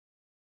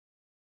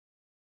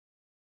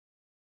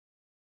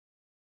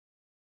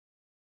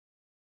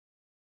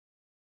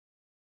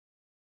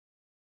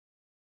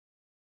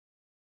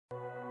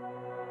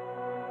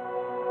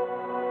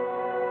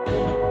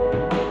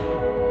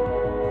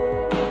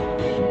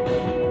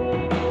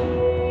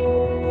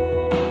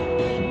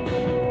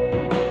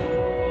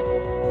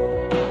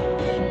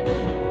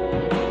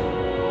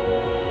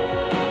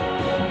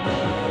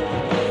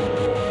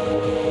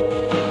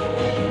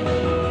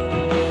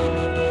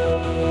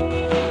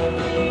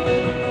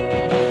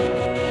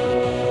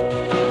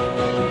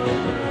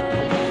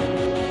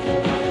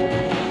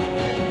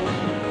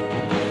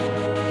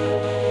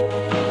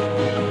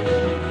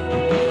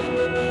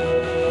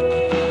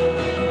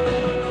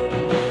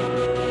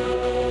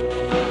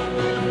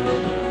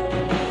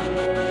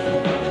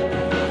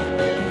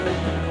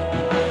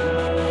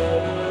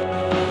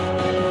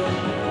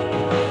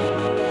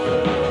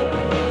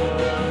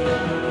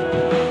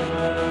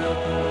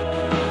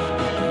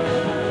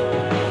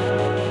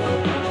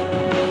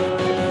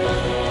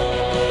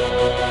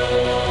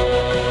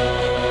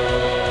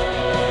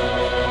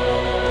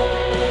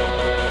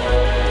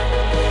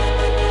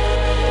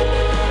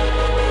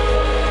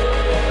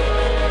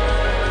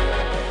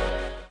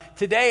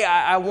Today,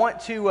 I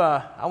want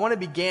to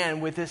begin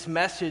with this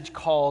message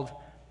called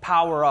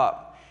Power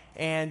Up.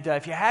 And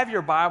if you have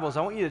your Bibles,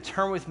 I want you to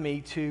turn with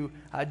me to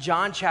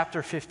John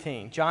chapter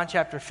 15. John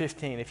chapter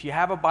 15. If you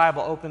have a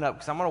Bible, open up,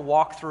 because I'm going to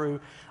walk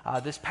through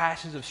this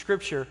passage of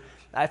Scripture.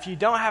 If you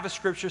don't have a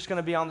Scripture, it's going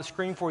to be on the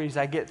screen for you as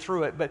I get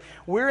through it. But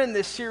we're in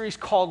this series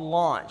called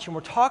Launch, and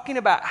we're talking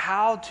about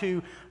how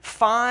to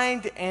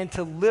find and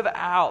to live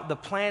out the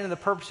plan and the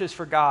purposes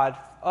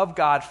of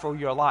God for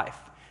your life.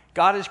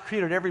 God has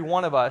created every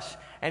one of us,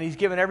 and He's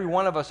given every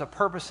one of us a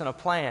purpose and a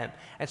plan.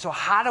 And so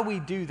how do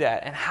we do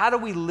that, and how do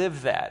we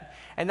live that?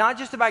 And not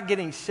just about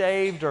getting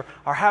saved or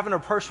having a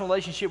personal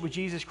relationship with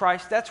Jesus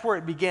Christ. That's where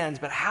it begins.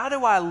 But how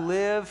do I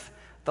live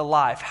the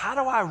life? How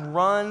do I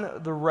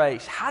run the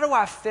race? How do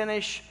I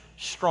finish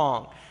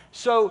strong?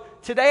 So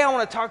today I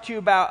want to talk to you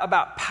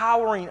about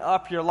powering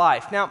up your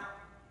life. Now,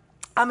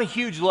 I'm a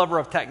huge lover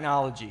of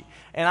technology,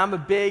 and I'm a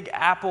big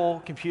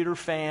Apple computer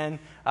fan.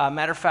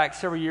 Matter of fact,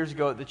 several years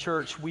ago at the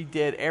church, we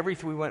did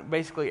everything. We went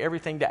basically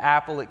everything to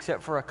Apple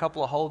except for a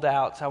couple of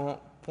holdouts. I won't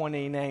point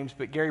any names,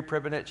 but Gary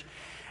Pribinich.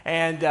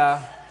 And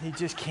he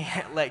just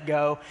can't let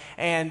go.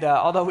 And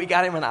although we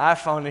got him an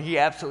iPhone, and he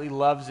absolutely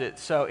loves it.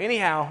 So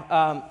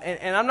anyhow,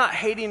 and I'm not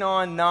hating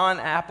on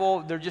non-Apple.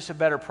 They're just a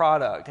better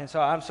product. And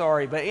so I'm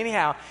sorry. But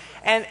anyhow,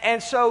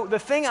 and so the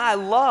thing I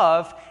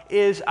love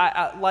is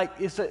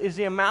is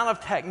the amount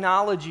of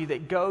technology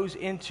that goes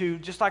into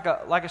just like a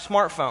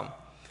smartphone.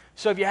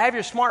 So if you have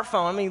your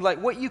smartphone, I mean, like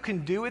what you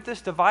can do with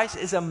this device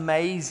is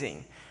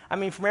amazing. I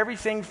mean, from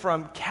everything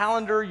from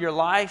calendar your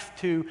life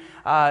to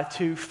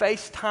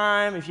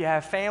FaceTime. If you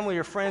have family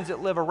or friends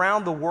that live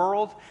around the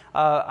world,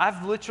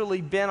 I've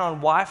literally been on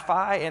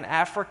Wi-Fi in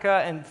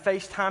Africa and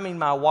FaceTiming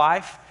my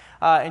wife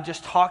and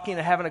just talking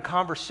and having a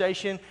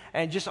conversation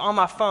and just on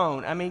my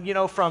phone. I mean,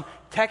 from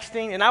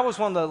texting, and I was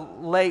one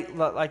of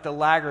the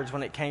laggards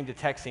when it came to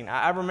texting.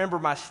 I remember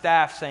my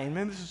staff saying,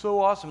 "Man, this is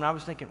so awesome." And I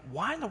was thinking,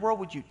 why in the world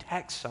would you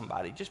text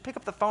somebody? Just pick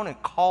up the phone and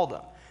call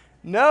them.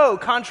 No,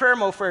 contraire,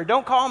 mon frere,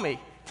 don't call me.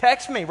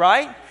 Text me,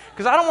 right?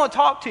 Because I don't want to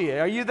talk to you.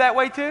 Are you that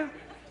way too?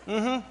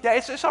 Mm-hmm. Yeah,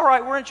 it's all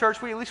right. We're in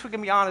church. At least we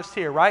can be honest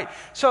here, right?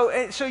 So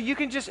you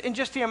can just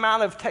the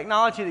amount of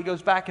technology that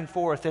goes back and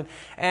forth,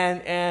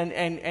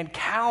 and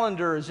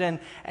calendars, and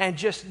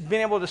just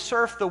being able to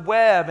surf the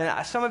web.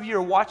 And some of you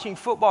are watching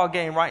football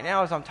game right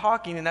now as I'm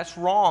talking, and that's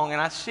wrong.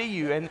 And I see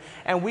you,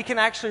 and we can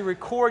actually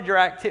record your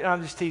activity.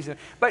 I'm just teasing,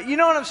 but you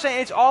know what I'm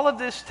saying? It's all of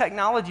this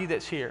technology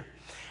that's here.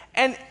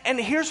 And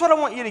here's what I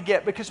want you to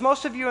get, because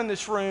most of you in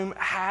this room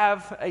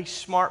have a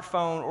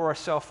smartphone or a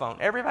cell phone.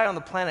 Everybody on the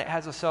planet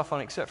has a cell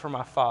phone except for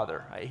my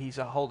father. He's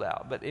a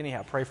holdout, but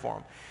anyhow, pray for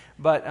him.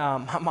 But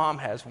my mom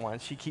has one.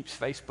 She keeps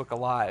Facebook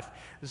alive.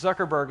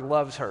 Zuckerberg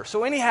loves her.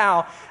 So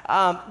anyhow,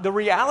 the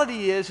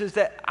reality is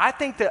that I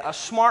think that a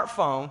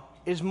smartphone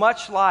is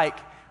much like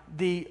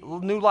the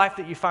new life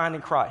that you find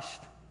in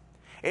Christ.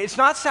 It's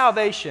not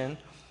salvation,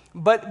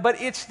 but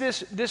it's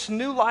this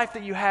new life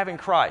that you have in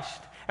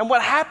Christ. And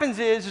what happens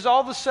is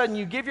all of a sudden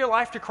you give your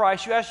life to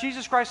Christ, you ask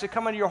Jesus Christ to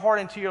come into your heart,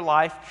 into your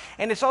life,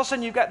 and it's all of a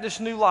sudden you've got this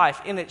new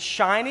life, and it's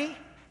shiny,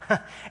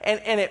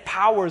 and it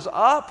powers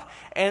up,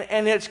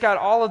 and it's got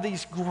all of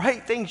these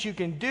great things you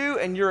can do,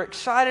 and you're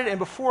excited, and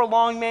before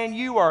long, man,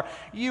 you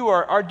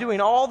are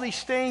doing all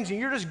these things, and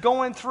you're just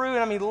going through, and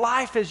I mean,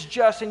 life is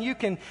just, and you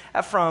can,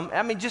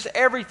 just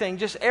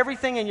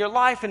everything in your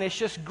life, and it's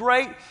just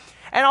great.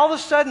 And all of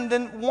a sudden,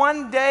 then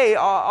one day,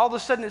 all of a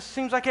sudden, it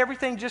seems like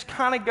everything just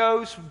kind of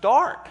goes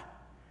dark.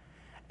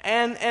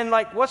 And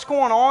like, what's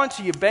going on?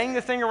 So you bang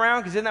the thing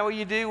around, because isn't that what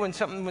you do when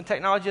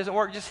technology doesn't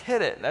work? Just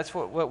hit it. That's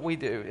what we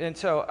do. And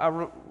so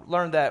I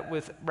learned that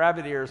with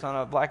rabbit ears on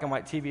a black and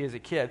white TV as a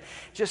kid.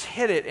 Just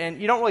hit it,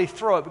 and you don't really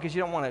throw it because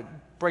you don't want to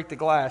break the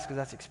glass because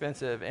that's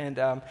expensive.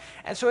 And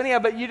so anyhow,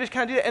 but you just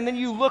kind of do it, and then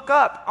you look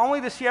up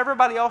only to see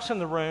everybody else in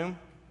the room.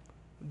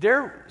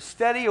 They're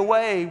steady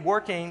away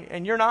working,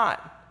 and you're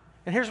not.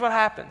 And here's what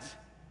happens.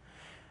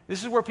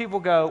 This is where people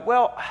go,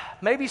 well,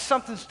 maybe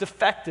something's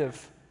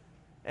defective,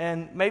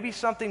 and maybe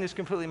something is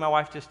completely, my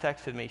wife just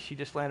texted me. She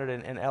just landed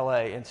in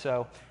L.A., and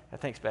so,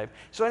 thanks, babe.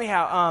 So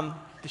anyhow,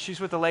 she's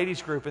with the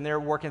ladies group, and they're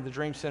working at the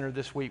Dream Center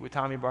this week with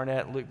Tommy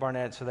Barnett and Luke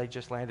Barnett, so they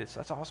just landed,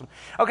 so that's awesome.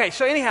 Okay,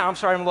 so anyhow, I'm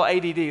sorry, I'm a little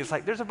ADD. It's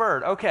like, there's a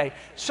bird. Okay,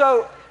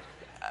 so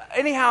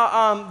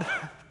anyhow,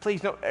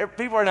 please, no,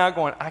 people are now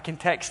going, I can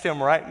text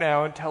him right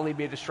now and totally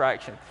be a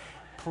distraction.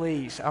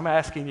 Please, I'm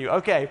asking you.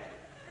 Okay.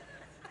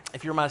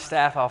 If you're my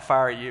staff, I'll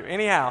fire you.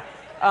 Anyhow,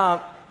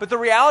 but the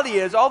reality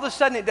is all of a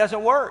sudden it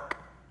doesn't work.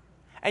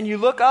 And you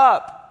look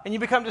up and you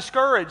become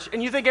discouraged.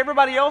 And you think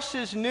everybody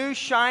else's new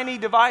shiny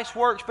device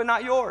works, but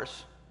not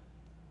yours.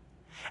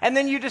 And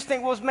then you just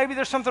think, well, maybe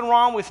there's something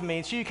wrong with me.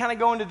 And so you kind of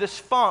go into this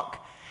funk.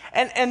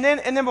 And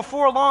then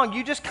before long,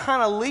 you just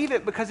kind of leave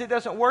it because it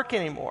doesn't work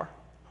anymore.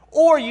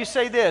 Or you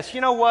say this,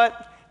 you know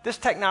what? This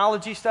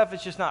technology stuff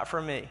is just not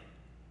for me.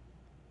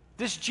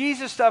 This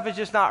Jesus stuff is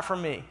just not for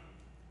me.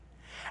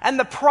 And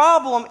the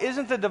problem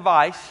isn't the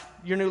device,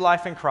 your new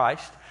life in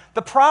Christ.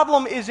 The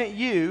problem isn't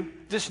you,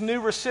 this new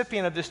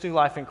recipient of this new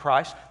life in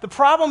Christ. The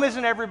problem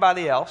isn't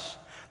everybody else.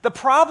 The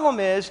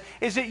problem is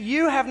that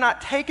you have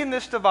not taken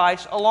this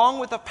device along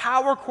with the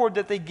power cord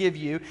that they give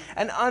you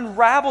and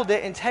unraveled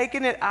it and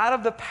taken it out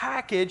of the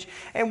package,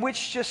 in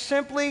which just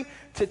simply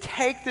to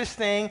take this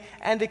thing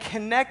and to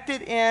connect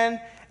it in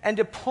and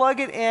to plug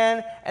it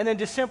in and then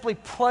to simply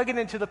plug it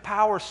into the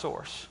power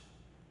source.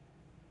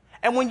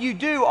 And when you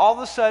do, all of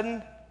a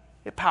sudden,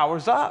 it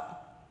powers up.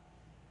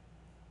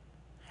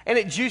 And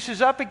it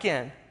juices up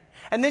again.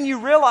 And then you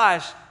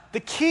realize the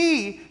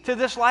key to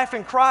this life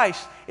in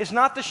Christ is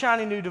not the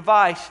shiny new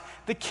device.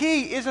 The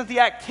key isn't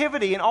the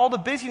activity and all the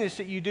busyness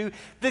that you do.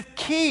 The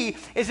key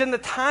is in the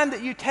time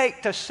that you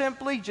take to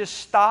simply just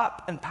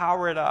stop and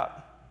power it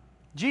up.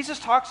 Jesus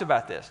talks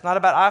about this, not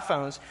about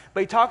iPhones,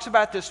 but he talks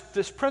about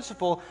this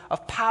principle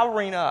of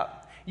powering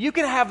up. You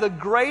can have the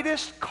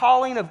greatest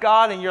calling of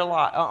God in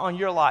on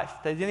your life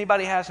that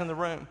anybody has in the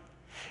room.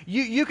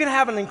 You can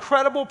have an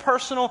incredible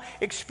personal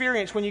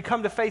experience when you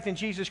come to faith in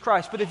Jesus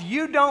Christ. But if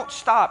you don't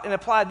stop and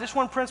apply this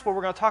one principle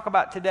we're going to talk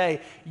about today,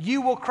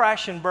 you will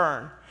crash and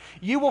burn.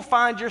 You will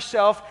find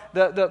yourself,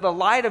 the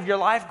light of your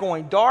life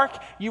going dark.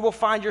 You will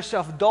find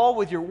yourself dull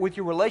with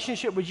your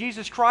relationship with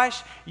Jesus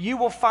Christ. You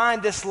will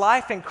find this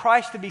life in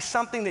Christ to be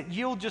something that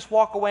you'll just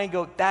walk away and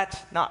go, that's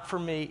not for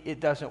me, it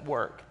doesn't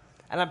work.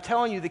 And I'm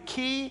telling you, the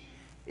key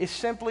is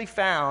simply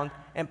found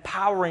in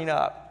powering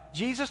up.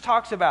 Jesus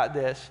talks about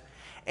this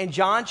in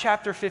John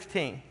chapter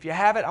 15. If you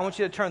have it, I want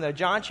you to turn there.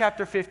 John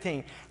chapter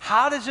 15.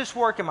 How does this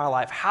work in my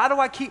life? How do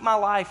I keep my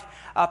life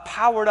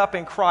powered up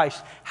in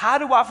Christ? How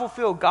do I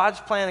fulfill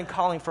God's plan and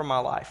calling for my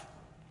life?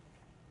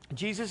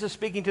 Jesus is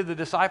speaking to the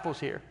disciples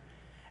here.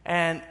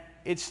 And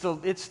it's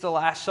the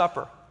Last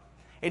Supper.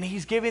 And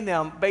he's giving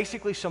them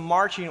basically some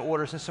marching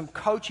orders and some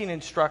coaching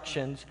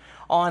instructions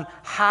on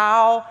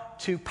how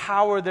to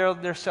power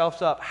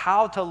themselves up,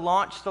 how to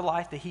launch the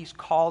life that he's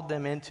called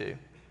them into.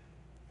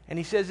 And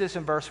he says this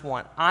in verse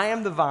 1, I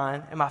am the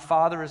vine, and my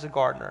Father is a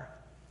gardener.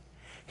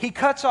 He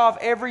cuts off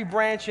every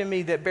branch in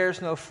me that bears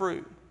no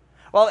fruit,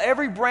 while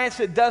every branch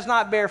that does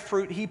not bear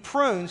fruit, he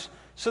prunes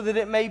so that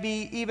it may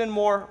be even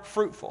more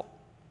fruitful.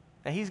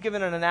 Now, he's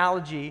given an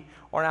analogy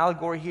or an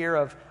allegory here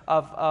of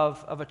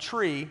a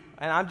tree,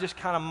 and I'm just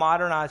kind of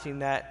modernizing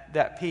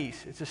that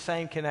piece. It's the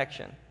same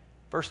connection.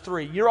 Verse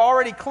 3, you're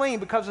already clean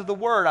because of the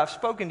word I've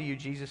spoken to you,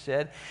 Jesus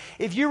said.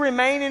 If you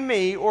remain in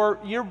me, or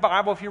your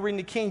Bible, if you're reading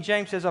the King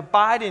James, says,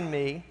 abide in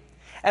me,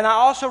 and I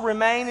also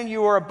remain in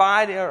you or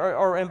abide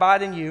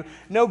in you,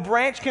 no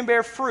branch can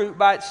bear fruit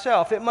by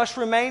itself. It must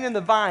remain in the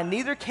vine.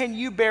 Neither can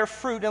you bear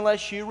fruit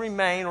unless you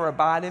remain or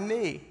abide in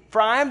me. For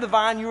I am the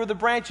vine, you are the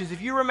branches.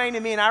 If you remain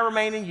in me and I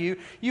remain in you,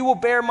 you will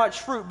bear much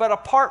fruit. But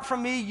apart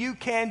from me, you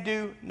can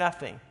do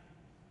nothing.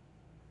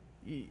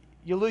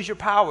 You lose your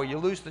power. You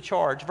lose the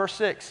charge. Verse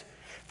 6.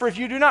 For if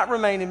you do not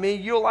remain in me,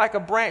 you are like a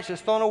branch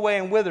that's thrown away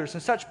and withers,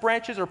 and such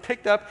branches are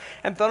picked up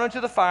and thrown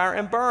into the fire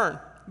and burned.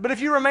 But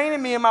if you remain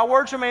in me and my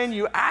words remain in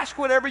you, ask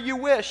whatever you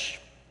wish.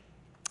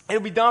 It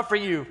will be done for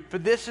you. For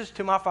this is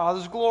to my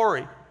Father's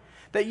glory,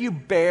 that you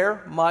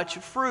bear much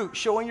fruit,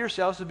 showing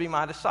yourselves to be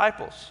my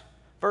disciples.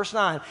 Verse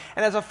 9,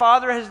 and as a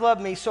Father has loved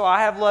me, so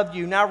I have loved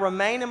you. Now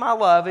remain in my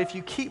love. If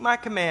you keep my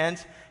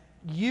commands,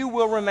 you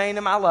will remain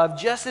in my love,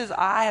 just as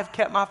I have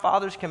kept my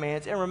Father's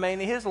commands and remain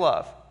in his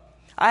love.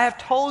 I have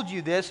told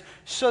you this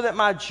so that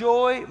my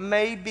joy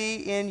may be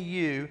in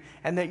you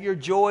and that your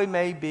joy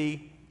may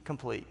be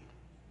complete.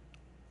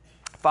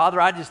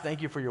 Father, I just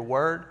thank you for your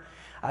word.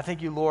 I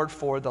thank you, Lord,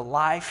 for the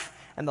life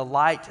and the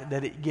light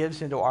that it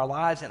gives into our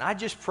lives. And I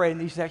just pray in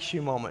these next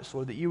few moments,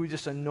 Lord, that you would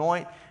just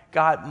anoint,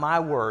 God, my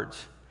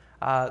words,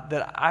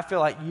 that I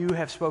feel like you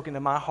have spoken to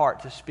my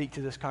heart to speak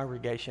to this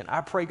congregation.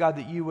 I pray, God,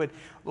 that you would,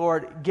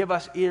 Lord, give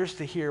us ears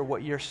to hear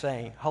what you're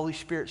saying. Holy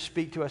Spirit,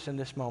 speak to us in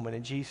this moment.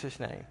 In Jesus'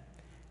 name,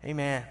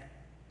 amen.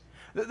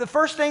 The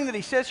first thing that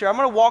he says here, I'm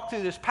going to walk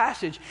through this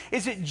passage,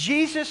 is that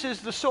Jesus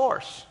is the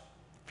source.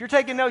 If you're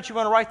taking notes, you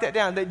want to write that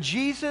down, that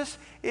Jesus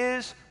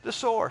is the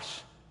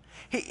source.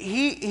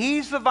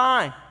 He's the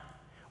vine.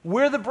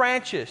 We're the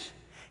branches.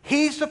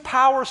 He's the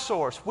power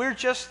source. We're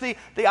just the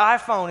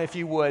iPhone, if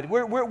you would.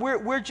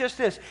 We're just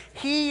this.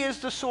 He is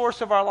the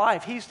source of our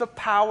life. He's the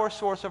power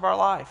source of our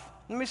life.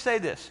 Let me say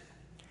this,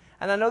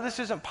 and I know this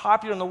isn't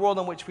popular in the world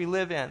in which we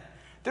live in.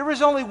 There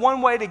is only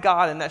one way to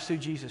God, and that's through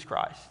Jesus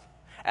Christ.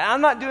 And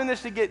I'm not doing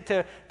this to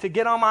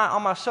get on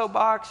my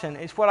soapbox, and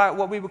it's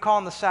what we would call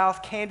in the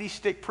South candy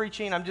stick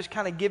preaching. I'm just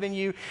kind of giving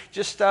you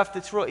just stuff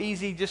that's real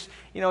easy. Just,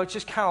 it's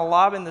just kind of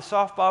lobbing the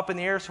softball up in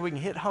the air so we can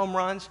hit home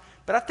runs.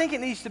 But I think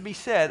it needs to be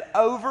said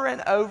over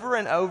and over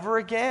and over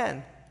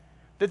again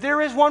that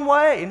there is one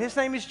way, and his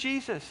name is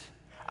Jesus.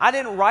 I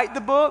didn't write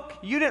the book.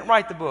 You didn't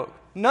write the book.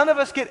 None of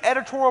us get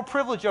editorial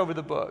privilege over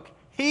the book.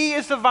 He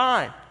is the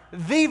vine.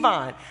 The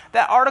vine.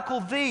 That article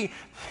 "the"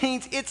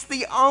 means it's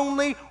the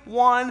only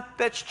one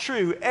that's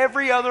true.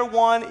 Every other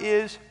one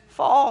is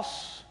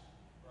false.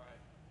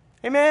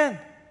 Right. Amen.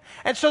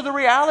 And so the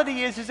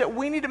reality is that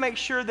we need to make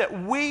sure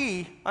that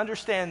we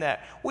understand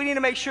that. We need to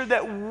make sure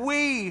that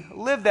we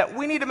live that.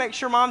 We need to make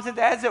sure, moms and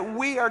dads, that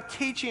we are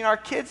teaching our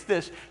kids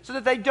this so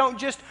that they don't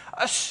just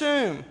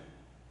assume.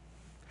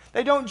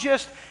 They don't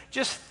just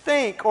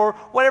think or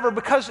whatever,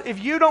 because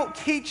if you don't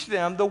teach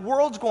them, the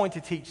world's going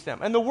to teach them.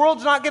 And the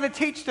world's not going to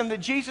teach them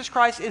that Jesus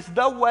Christ is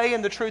the way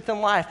and the truth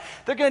and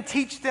life. They're going to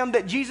teach them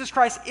that Jesus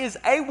Christ is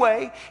a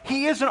way.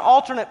 He is an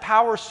alternate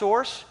power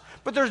source.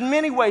 But there's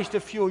many ways to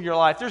fuel your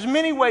life. There's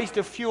many ways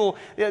to fuel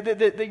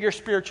your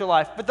spiritual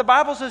life. But the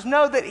Bible says,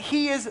 no, that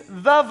He is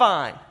the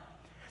vine.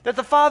 That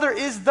the Father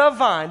is the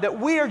vine, that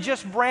we are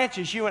just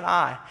branches, you and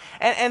I.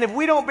 And if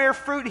we don't bear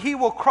fruit, He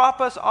will crop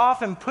us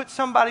off and put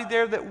somebody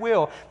there that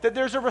will. That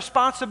there's a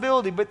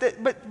responsibility,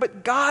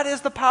 but God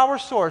is the power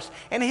source,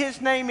 and His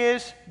name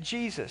is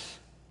Jesus.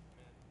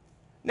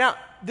 Now,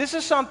 this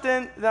is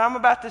something that I'm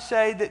about to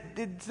say that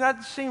does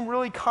not seem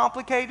really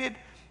complicated,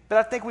 but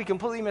I think we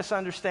completely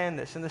misunderstand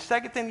this. And the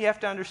second thing you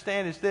have to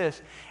understand is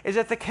this, is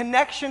that the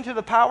connection to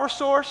the power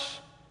source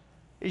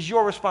is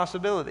your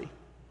responsibility.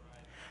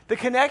 The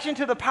connection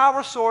to the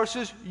power source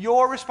is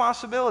your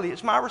responsibility.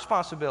 It's my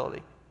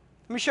responsibility.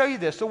 Let me show you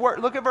this.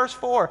 Look at verse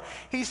 4.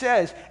 He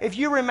says, if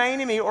you remain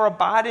in me or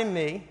abide in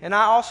me, and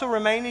I also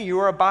remain in you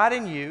or abide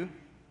in you,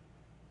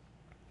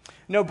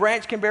 no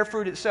branch can bear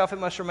fruit itself. It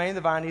must remain in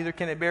the vine. Neither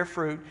can it bear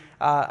fruit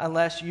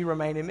unless you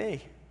remain in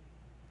me.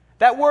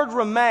 That word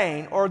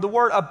remain, or the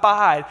word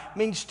abide,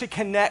 means to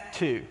connect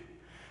to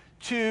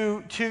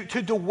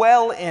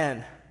dwell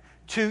in,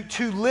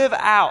 to live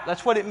out.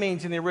 That's what it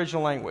means in the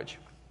original language.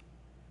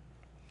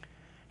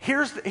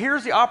 Here's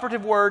the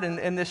operative word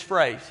in this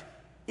phrase.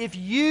 If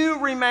you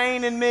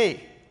remain in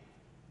me,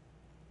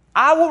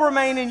 I will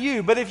remain in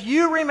you. But if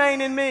you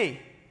remain in me,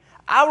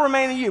 I'll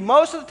remain in you.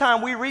 Most of the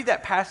time we read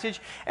that passage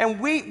and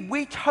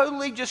we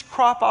totally just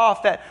crop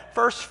off that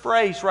first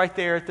phrase right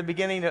there at the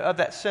beginning of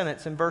that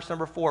sentence in verse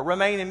number 4.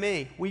 Remain in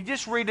me. We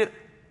just read it,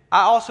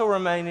 I also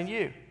remain in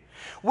you.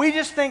 We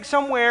just think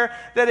somewhere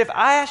that if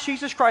I ask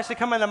Jesus Christ to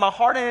come into my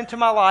heart and into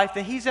my life,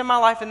 then He's in my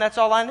life and that's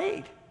all I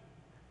need.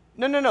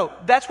 No.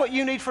 That's what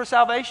you need for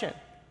salvation.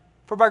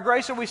 For by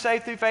grace are we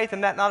saved through faith,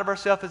 and that not of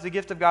ourselves is the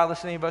gift of God,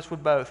 lest any of us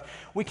would boast.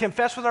 We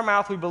confess with our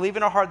mouth, we believe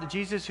in our heart that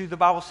Jesus, who the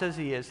Bible says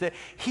He is, that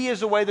He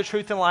is the way, the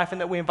truth, and life, and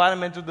that we invite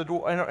Him into the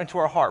door, into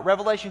our heart.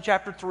 Revelation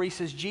chapter 3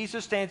 says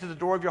Jesus stands at the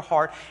door of your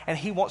heart, and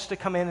He wants to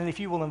come in, and if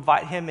you will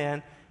invite Him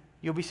in,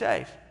 you'll be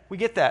saved. We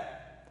get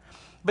that.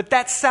 But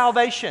that's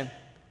salvation.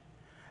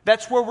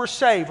 That's where we're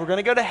saved. We're going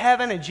to go to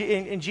heaven,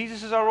 and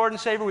Jesus is our Lord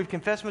and Savior. We've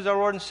confessed Him as our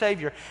Lord and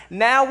Savior.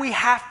 Now we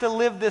have to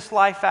live this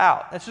life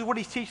out. This is what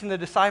He's teaching the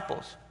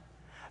disciples.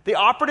 The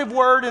operative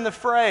word in the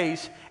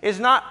phrase is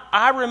not,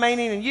 I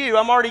remaining in you,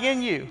 I'm already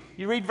in you.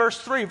 You read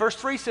verse 3. Verse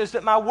 3 says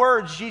that my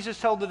words,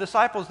 Jesus told the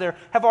disciples there,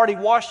 have already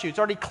washed you. It's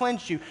already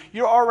cleansed you.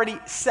 You're already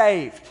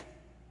saved.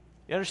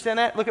 You understand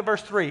that? Look at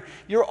verse 3.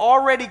 You're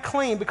already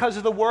clean because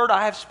of the word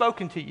I have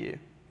spoken to you.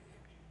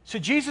 So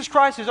Jesus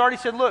Christ has already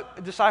said,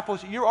 look,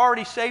 disciples, you're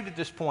already saved at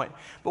this point.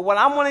 But what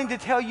I'm wanting to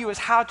tell you is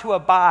how to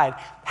abide,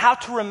 how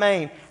to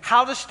remain,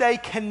 how to stay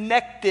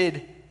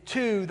connected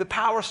to the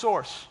power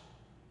source.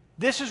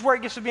 This is where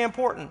it gets to be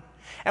important.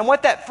 And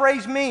what that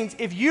phrase means,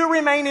 if you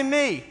remain in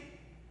me,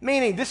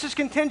 meaning this is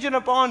contingent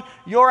upon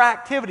your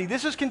activity.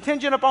 This is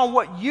contingent upon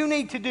what you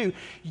need to do.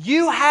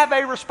 You have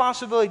a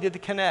responsibility to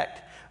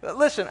connect.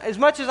 Listen, as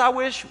much as I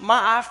wish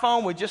my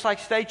iPhone would just like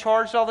stay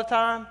charged all the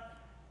time,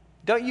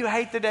 don't you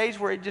hate the days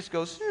where it just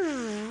goes,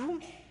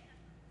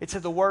 it's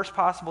at the worst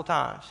possible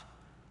times,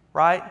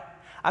 right?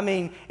 I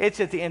mean, it's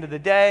at the end of the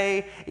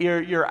day,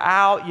 you're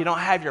out, you don't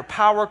have your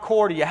power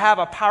cord, or you have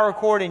a power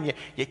cord and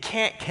you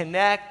can't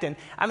connect. And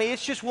I mean,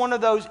 it's just one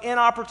of those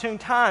inopportune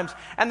times.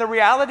 And the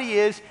reality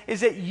is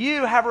that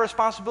you have a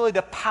responsibility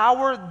to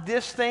power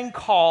this thing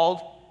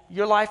called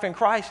your life in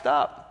Christ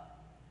up.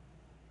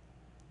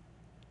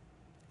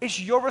 It's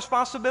your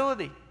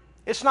responsibility.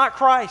 It's not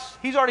Christ.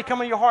 He's already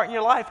come into your heart and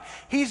your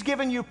life. He's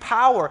given you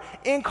power.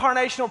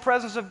 Incarnational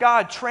presence of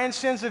God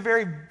transcends the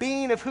very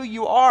being of who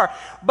you are.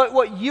 But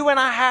what you and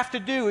I have to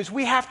do is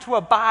we have to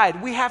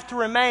abide. We have to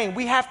remain.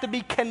 We have to be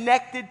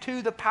connected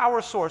to the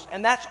power source.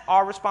 And that's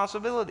our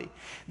responsibility.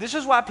 This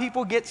is why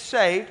people get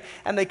saved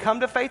and they come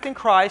to faith in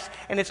Christ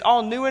and it's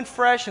all new and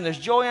fresh and there's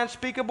joy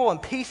unspeakable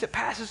and peace that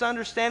passes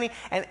understanding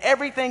and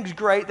everything's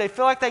great. They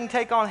feel like they can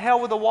take on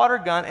hell with a water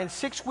gun, and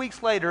 6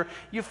 weeks later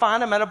you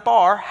find them at a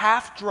bar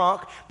half drunk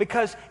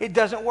because it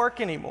doesn't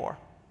work anymore.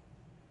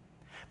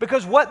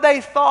 Because what they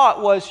thought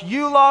was,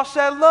 you lost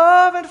that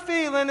love and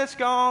feeling, it's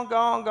gone,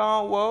 gone,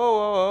 gone, whoa,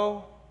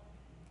 whoa,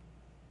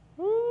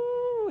 whoa.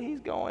 Ooh, he's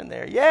going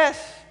there. Yes.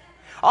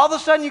 All of a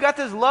sudden you got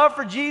this love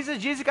for Jesus,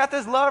 Jesus got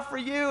this love for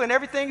you, and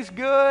everything's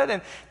good,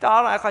 and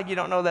don't act like you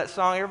don't know that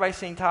song. Everybody's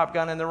seen Top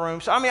Gun in the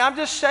room. So I mean, I'm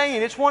just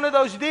saying, it's one of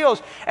those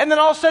deals. And then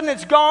all of a sudden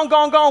it's gone,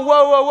 gone, gone,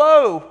 whoa, whoa,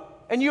 whoa.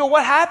 And you go,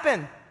 what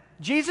happened?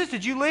 Jesus,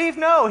 did you leave?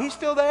 No, He's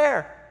still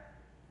there.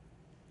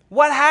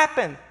 What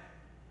happened?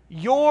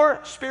 Your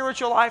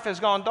spiritual life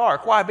has gone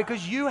dark. Why?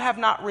 Because you have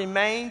not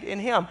remained in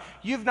Him.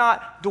 You've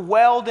not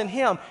dwelled in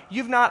Him.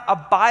 You've not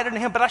abided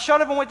in Him. But I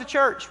showed up and went to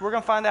church. We're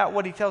going to find out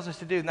what He tells us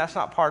to do, and that's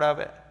not part of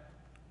it.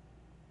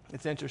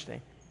 It's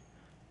interesting.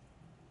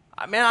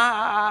 I mean,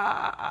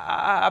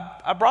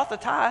 I brought the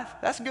tithe.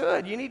 That's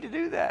good. You need to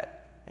do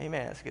that.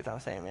 Amen. That's a good time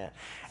to say amen.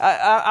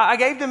 I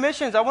gave the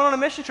missions. I went on a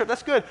mission trip.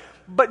 That's good.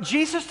 But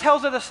Jesus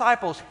tells the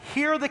disciples,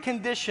 here are the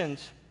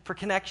conditions for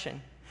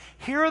connection.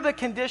 Here are the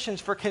conditions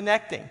for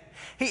connecting.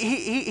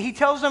 He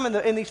tells them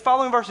in these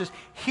following verses,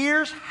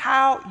 here's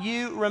how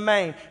you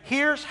remain.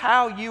 Here's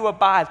how you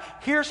abide.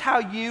 Here's how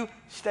you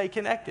stay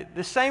connected.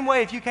 The same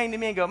way if you came to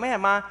me and go,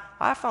 man, my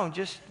iPhone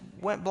just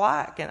went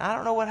black and I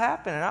don't know what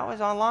happened, and I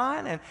was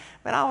online and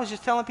man, I was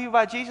just telling people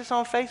about Jesus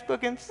on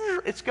Facebook and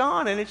it's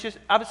gone, and it's just,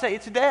 I would say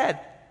it's dead.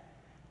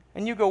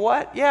 And you go,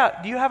 what?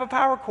 Yeah, do you have a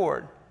power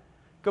cord?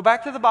 Go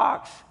back to the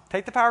box,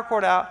 take the power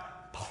cord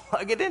out,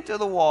 plug it into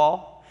the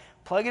wall,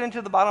 plug it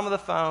into the bottom of the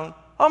phone.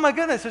 Oh my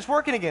goodness, it's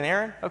working again,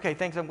 Aaron. Okay,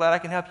 thanks, I'm glad I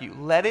can help you.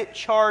 Let it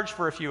charge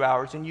for a few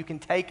hours and you can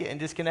take it and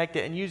disconnect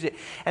it and use it.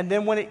 And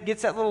then when it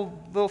gets that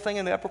little thing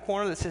in the upper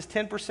corner that says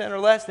 10% or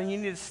less, then you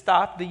need to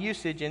stop the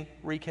usage and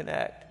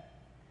reconnect.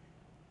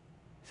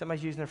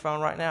 Somebody's using their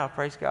phone right now.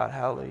 Praise God.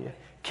 Hallelujah.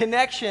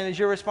 Connection is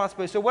your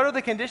responsibility. So what are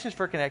the conditions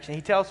for connection?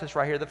 He tells us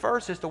right here. The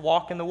first is to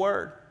walk in the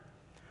Word.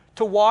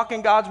 To walk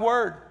in God's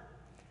Word.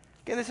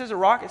 Again, this isn't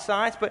rocket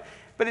science, but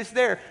it's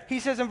there.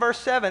 He says in verse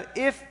 7,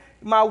 if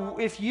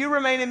you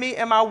remain in me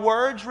and my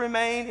words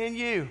remain in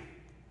you.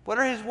 What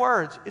are his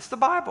words? It's the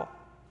Bible.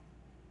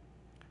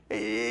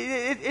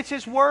 It's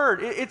his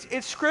word.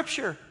 It's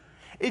Scripture.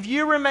 If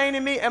you remain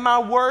in me and my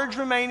words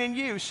remain in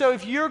you. So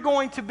if you're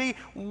going to be,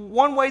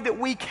 one way that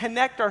we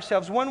connect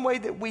ourselves, one way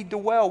that we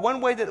dwell, one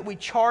way that we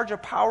charge or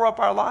power up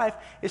our life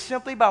is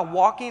simply by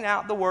walking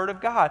out the Word of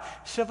God,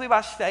 simply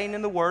by staying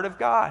in the Word of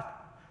God.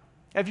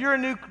 If you're a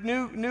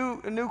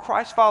new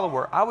Christ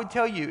follower, I would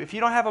tell you, if you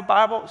don't have a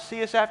Bible,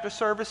 see us after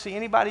service, see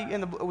anybody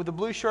with a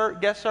blue shirt,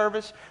 guest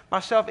service,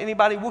 myself,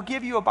 anybody, we'll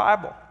give you a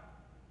Bible.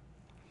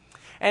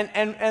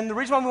 And the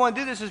reason why we want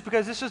to do this is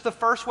because this is the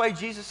first way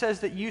Jesus says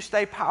that you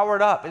stay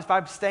powered up, is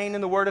by staying in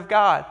the Word of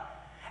God.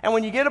 And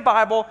when you get a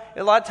Bible,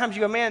 a lot of times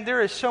you go, man,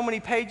 there is so many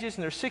pages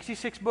and there's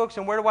 66 books,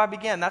 and where do I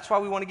begin? That's why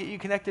we want to get you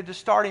connected to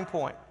Starting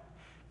Point.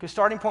 Because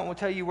Starting Point will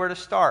tell you where to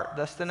start.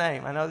 That's the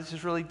name. I know this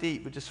is really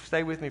deep, but just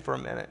stay with me for a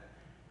minute.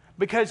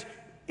 Because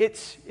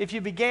if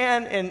you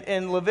began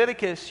in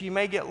Leviticus, you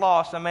may get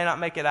lost and may not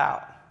make it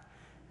out.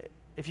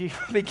 If you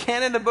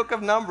began in the book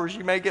of Numbers,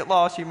 you may get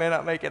lost, you may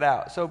not make it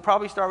out. So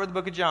probably start with the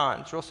book of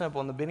John. It's real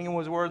simple. In the beginning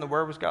was the Word, and the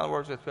Word was God, and the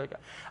Word was with God.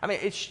 I mean,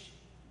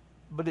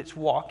 it's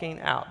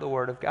walking out the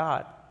Word of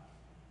God.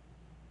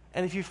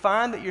 And if you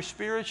find that your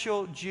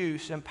spiritual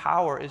juice and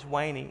power is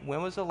waning,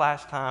 when was the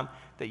last time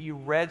that you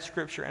read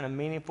Scripture in a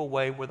meaningful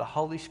way where the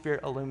Holy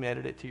Spirit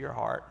illuminated it to your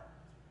heart?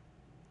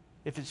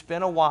 If it's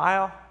been a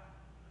while,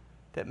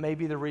 that may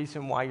be the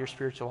reason why your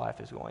spiritual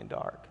life is going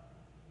dark.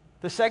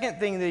 The second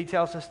thing that he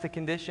tells us the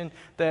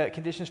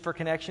conditions for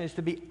connection is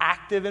to be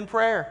active in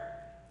prayer.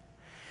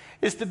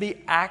 Is to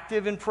be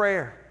active in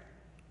prayer.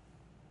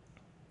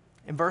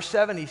 In verse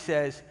 7 he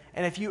says,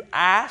 and if you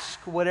ask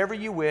whatever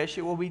you wish,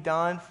 it will be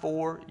done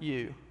for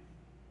you.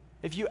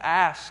 If you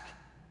ask,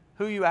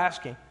 who are you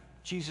asking?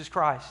 Jesus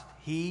Christ.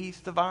 He's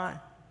the vine.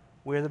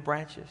 We're the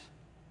branches.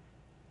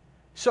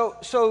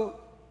 So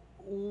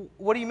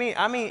what do you mean?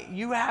 I mean,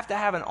 you have to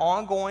have an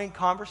ongoing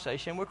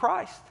conversation with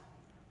Christ.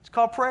 It's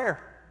called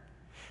prayer.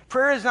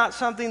 Prayer is not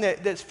something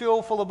that's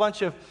filled full of a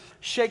bunch of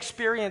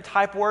Shakespearean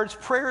type words.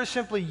 Prayer is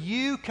simply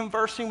you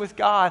conversing with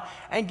God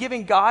and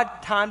giving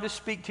God time to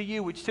speak to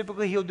you, which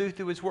typically he'll do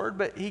through his word,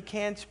 but he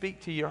can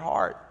speak to your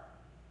heart.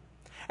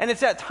 And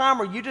it's that time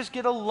where you just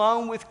get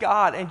alone with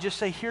God and just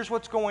say, here's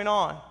what's going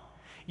on.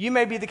 You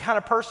may be the kind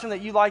of person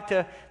that you like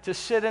to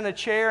sit in a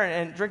chair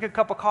and drink a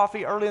cup of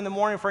coffee early in the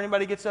morning before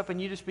anybody gets up, and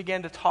you just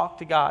begin to talk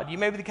to God. You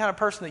may be the kind of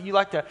person that you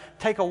like to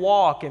take a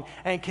walk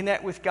and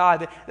connect with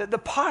God. The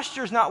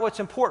posture is not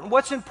what's important.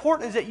 What's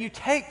important is that you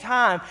take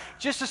time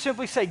just to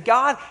simply say,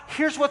 God,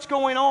 here's what's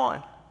going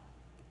on.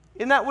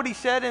 Isn't that what he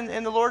said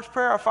in the Lord's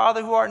Prayer? Our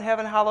Father who art in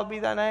heaven, hallowed be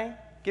thy name.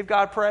 Give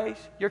God praise.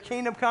 Your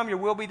kingdom come, your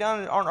will be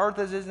done on earth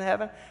as it is in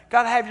heaven.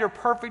 God, have your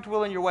perfect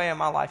will and your way in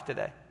my life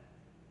today.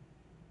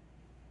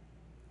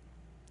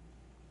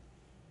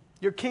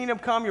 Your kingdom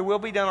come, your will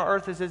be done on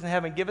earth as it is in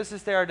heaven. Give us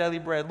this day our daily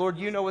bread. Lord,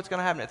 you know what's going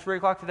to happen at 3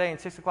 o'clock today and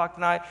 6 o'clock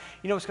tonight.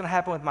 You know what's going to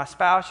happen with my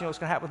spouse. You know what's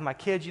going to happen with my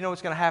kids. You know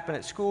what's going to happen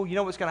at school. You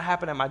know what's going to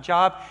happen at my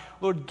job.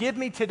 Lord, give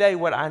me today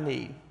what I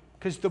need.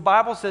 Because the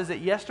Bible says that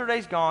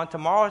yesterday's gone,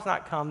 tomorrow's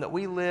not come, that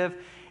we live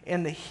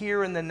in the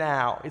here and the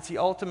now. It's the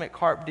ultimate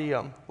carpe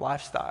diem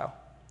lifestyle.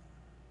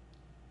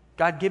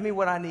 God, give me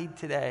what I need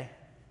today.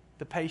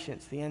 The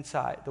patience, the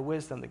insight, the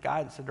wisdom, the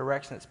guidance, the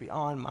direction that's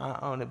beyond my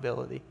own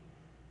ability.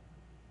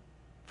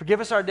 Forgive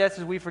us our debts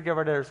as we forgive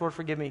our debtors. Lord,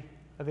 forgive me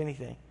of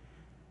anything.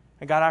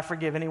 And God, I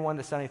forgive anyone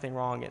that's done anything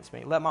wrong against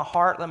me. Let my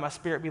heart, let my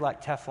spirit be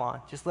like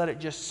Teflon. Just let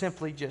it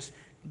simply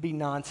be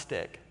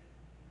nonstick.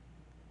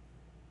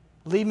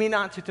 Lead me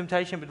not to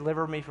temptation, but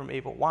deliver me from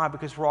evil. Why?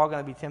 Because we're all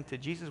going to be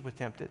tempted. Jesus was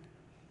tempted.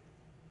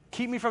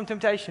 Keep me from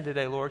temptation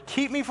today, Lord.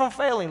 Keep me from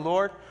failing,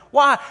 Lord.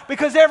 Why?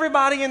 Because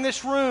everybody in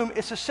this room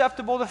is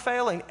susceptible to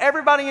failing.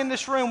 Everybody in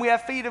this room, we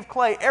have feet of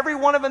clay. Every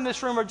one of them in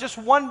this room are just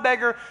one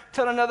beggar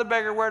telling another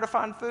beggar where to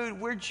find food.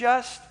 We're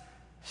just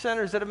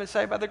Sinners that have been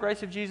saved by the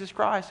grace of Jesus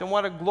Christ. And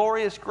what a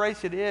glorious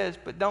grace it is.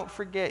 But don't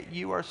forget,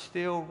 you are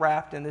still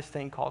wrapped in this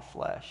thing called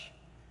flesh.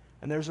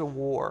 And there's a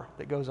war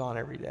that goes on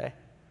every day.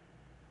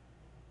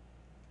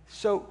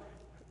 So,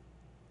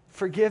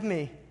 forgive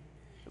me.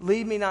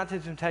 Lead me not to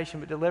temptation,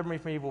 but deliver me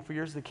from evil. For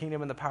yours is the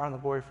kingdom and the power and the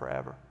glory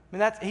forever. I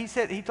mean,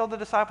 he told the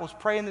disciples,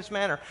 pray in this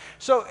manner.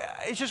 So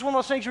it's just one of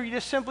those things where you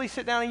just simply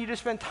sit down and you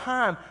just spend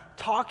time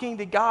talking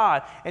to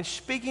God and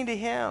speaking to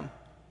Him.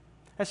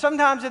 And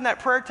sometimes in that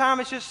prayer time,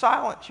 it's just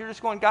silence. You're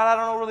just going, God, I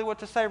don't know really what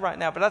to say right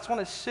now, but I just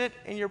want to sit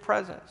in your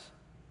presence.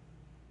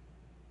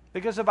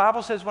 Because the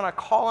Bible says, when I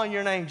call on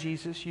your name,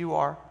 Jesus, you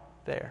are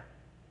there.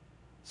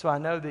 So I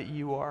know that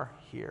you are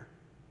here.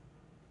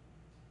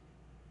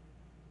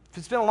 If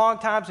it's been a long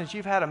time since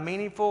you've had a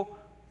meaningful,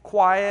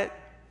 quiet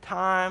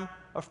time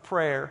of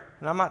prayer,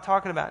 and I'm not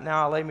talking about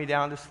now I lay me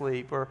down to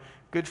sleep or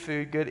good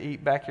food, good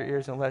eat, back your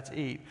ears and let's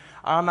eat.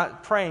 I'm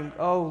not praying,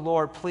 oh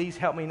Lord, please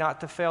help me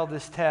not to fail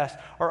this test.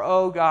 Or,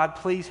 oh God,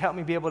 please help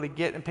me be able to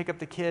get and pick up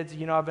the kids.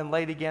 You know, I've been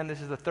late again.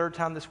 This is the third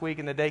time this week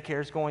and the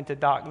daycare is going to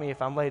dock me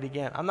if I'm late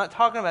again. I'm not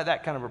talking about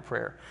that kind of a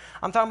prayer.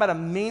 I'm talking about a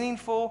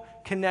meaningful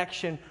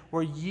connection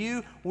where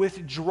you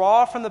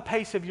withdraw from the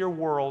pace of your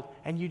world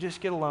and you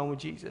just get alone with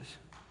Jesus.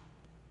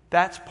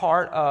 That's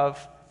part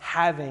of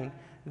having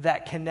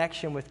that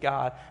connection with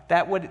God.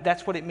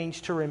 That's what it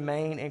means to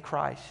remain in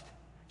Christ.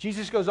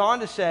 Jesus goes on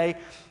to say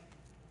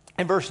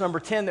in verse number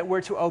 10 that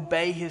we're to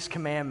obey His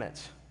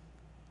commandments.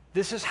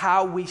 This is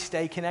how we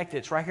stay connected.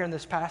 It's right here in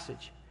this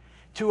passage.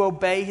 To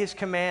obey His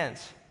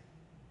commands.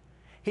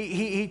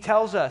 He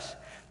tells us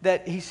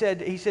that he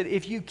said,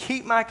 if you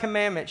keep my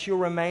commandments, you'll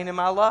remain in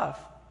my love.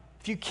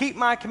 If you keep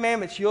my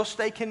commandments, you'll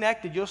stay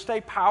connected. You'll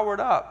stay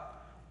powered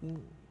up.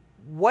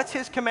 What's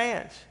His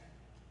commands?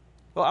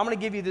 Well, I'm going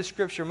to give you this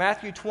scripture.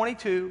 Matthew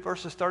 22,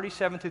 verses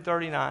 37 through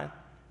 39.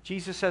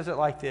 Jesus says it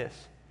like this.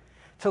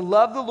 To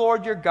love the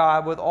Lord your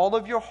God with all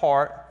of your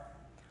heart,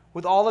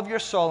 with all of your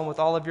soul, and with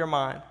all of your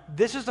mind.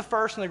 This is the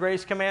first and the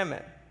greatest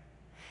commandment.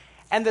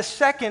 And the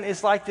second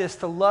is like this,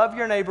 to love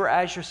your neighbor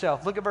as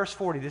yourself. Look at verse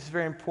 40. This is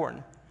very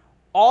important.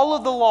 All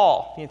of the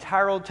law, the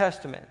entire Old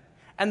Testament,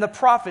 and the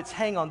prophets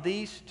hang on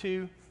these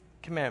two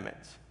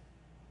commandments.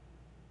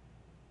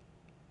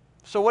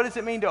 So what does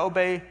it mean to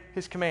obey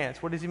His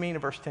commands? What does He mean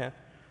in verse 10?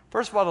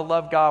 First of all, to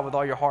love God with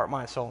all your heart,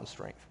 mind, soul, and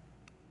strength.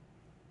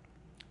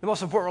 The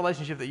most important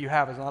relationship that you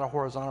have is not a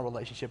horizontal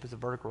relationship, it's a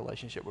vertical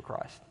relationship with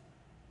Christ.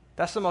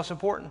 That's the most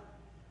important.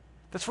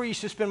 That's where you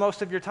should spend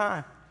most of your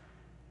time.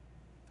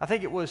 I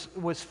think it was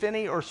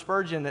Finney or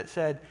Spurgeon that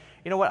said,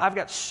 you know what, I've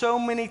got so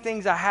many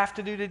things I have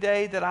to do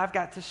today that I've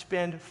got to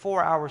spend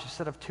 4 hours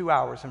instead of 2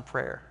 hours in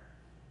prayer.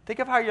 Think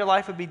of how your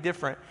life would be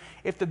different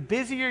if the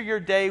busier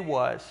your day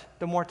was,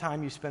 the more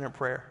time you spent in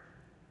prayer.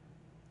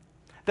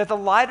 That the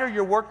lighter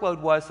your workload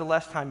was, the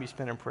less time you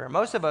spent in prayer.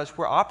 Most of us,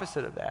 we're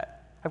opposite of that.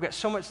 I've got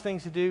so much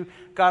things to do.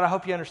 God, I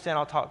hope you understand.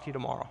 I'll talk to you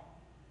tomorrow.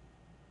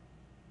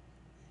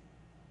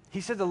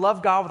 He said to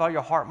love God with all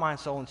your heart, mind,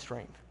 soul, and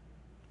strength.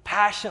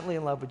 Passionately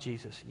in love with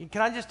Jesus.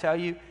 Can I just tell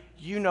you,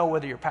 you know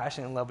whether you're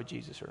passionately in love with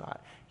Jesus or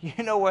not.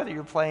 You know whether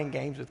you're playing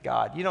games with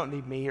God. You don't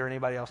need me or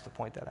anybody else to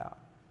point that out.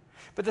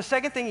 But the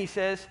second thing he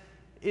says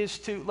is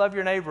to love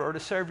your neighbor or to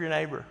serve your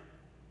neighbor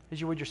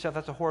as you would yourself.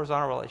 That's a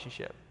horizontal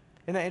relationship.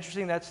 Isn't that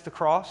interesting? That's the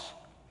cross.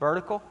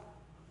 Vertical,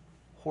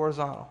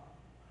 horizontal.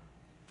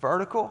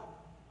 Vertical,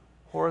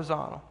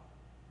 horizontal.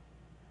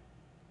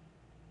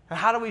 And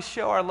how do we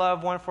show our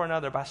love one for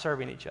another? By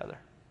serving each other.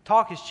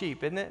 Talk is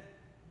cheap, isn't it?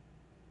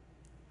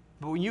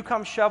 But when you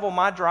come shovel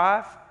my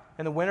drive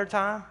in the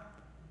wintertime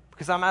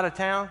because I'm out of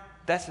town,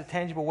 that's a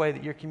tangible way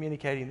that you're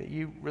communicating that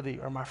you really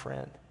are my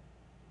friend.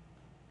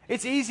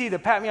 It's easy to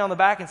pat me on the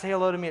back and say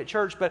hello to me at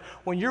church, but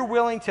when you're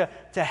willing to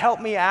help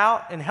me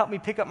out and help me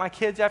pick up my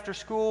kids after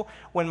school,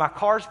 when my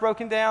car's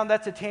broken down,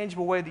 that's a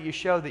tangible way that you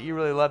show that you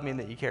really love me and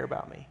that you care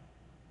about me.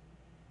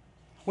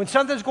 When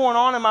something's going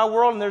on in my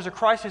world and there's a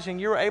crisis and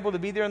you're able to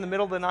be there in the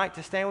middle of the night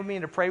to stand with me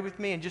and to pray with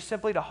me and just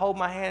simply to hold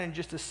my hand and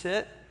just to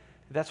sit,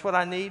 that's what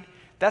I need.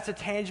 That's a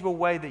tangible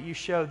way that you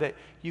show that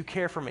you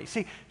care for me.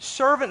 See,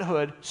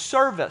 servanthood,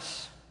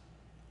 service,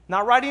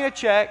 not writing a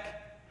check,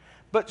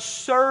 but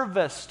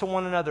service to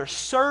one another,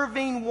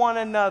 serving one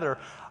another,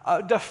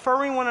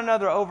 deferring one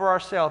another over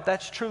ourselves.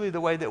 That's truly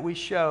the way that we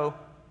show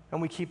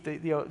and we keep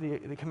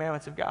the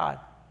commandments of God.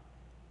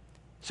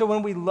 So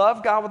when we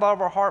love God with all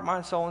of our heart,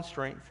 mind, soul, and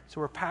strength,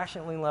 so we're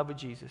passionately in love with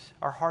Jesus,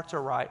 our hearts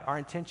are right, our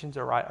intentions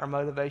are right, our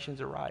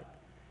motivations are right,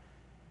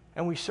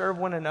 and we serve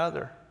one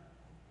another,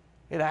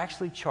 it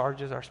actually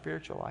charges our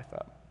spiritual life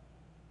up.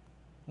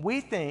 We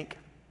think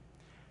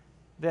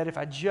that if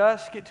I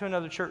just get to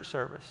another church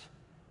service,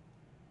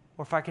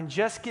 or if I can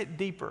just get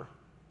deeper,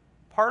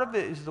 part of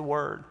it is the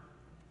Word,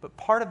 but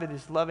part of it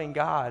is loving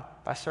God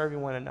by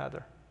serving one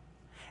another.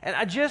 And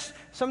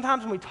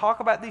sometimes when we talk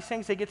about these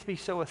things, they get to be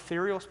so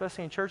ethereal,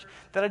 especially in church,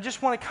 that I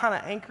just want to kind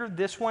of anchor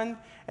this one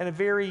in a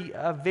very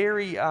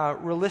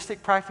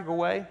realistic, practical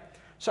way.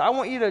 So I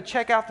want you to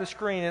check out the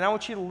screen, and I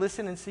want you to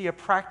listen and see a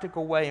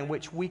practical way in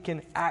which we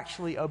can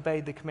actually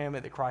obey the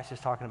commandment that Christ is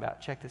talking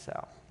about. Check this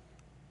out.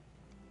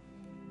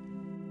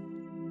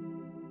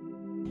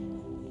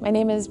 My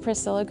name is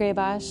Priscilla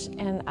Graybosch,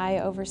 and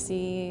I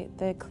oversee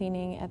the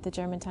cleaning at the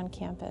Germantown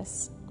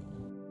campus.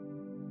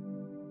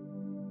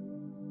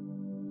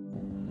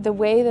 The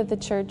way that the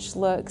church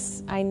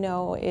looks, I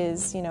know,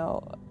 is,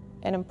 an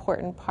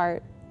important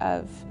part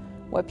of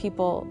what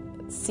people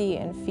see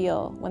and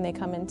feel when they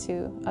come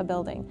into a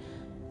building.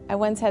 I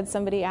once had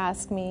somebody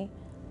ask me,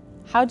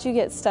 "How'd you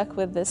get stuck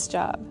with this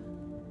job?"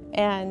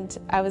 And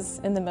I was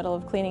in the middle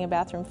of cleaning a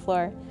bathroom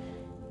floor.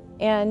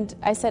 And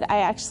I said,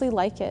 I actually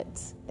like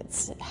it.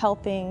 It's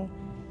helping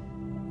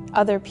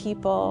other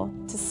people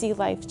to see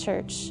Life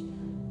Church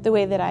the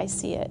way that I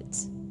see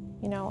it,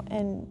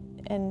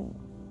 and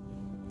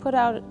put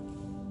out,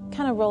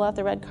 kind of roll out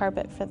the red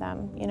carpet for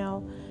them,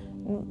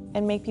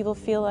 and make people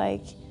feel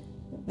like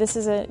this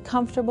is a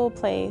comfortable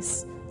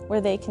place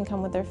where they can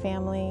come with their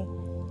family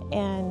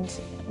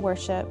and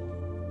worship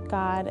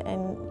God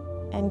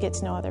and get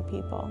to know other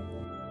people.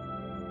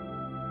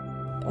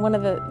 One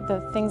of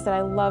the things that I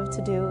love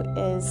to do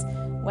is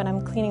when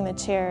I'm cleaning the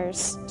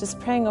chairs, just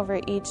praying over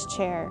each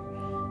chair.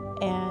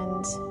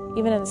 And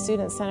even in the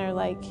student center,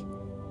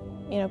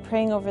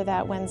 praying over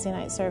that Wednesday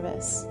night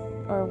service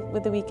or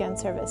with the weekend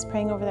service,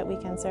 praying over that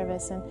weekend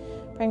service and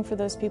praying for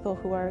those people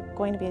who are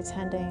going to be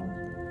attending.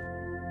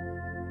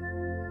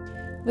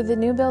 With the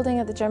new building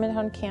at the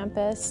Germantown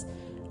campus,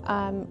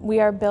 we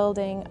are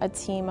building a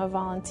team of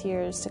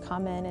volunteers to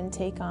come in and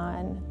take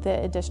on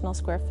the additional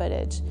square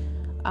footage.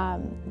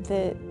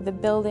 The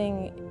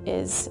building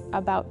is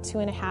about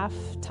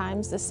 2.5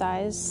 times the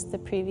size the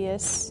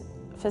previous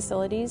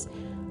facilities,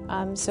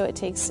 so it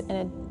takes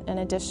an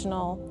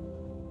additional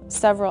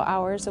several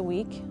hours a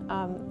week.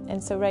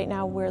 And so right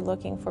now we're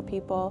looking for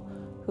people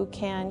who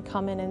can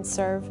come in and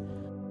serve.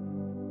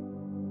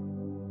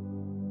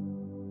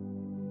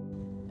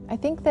 I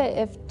think that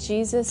if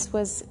Jesus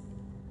was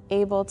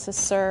able to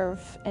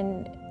serve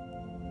and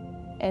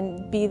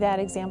be that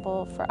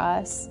example for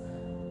us,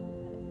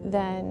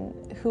 then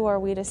who are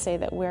we to say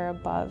that we're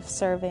above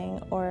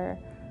serving or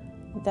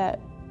that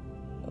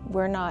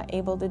we're not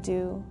able to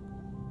do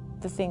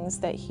the things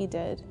that he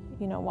did,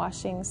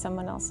 washing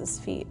someone else's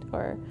feet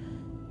or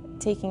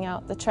taking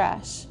out the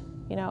trash.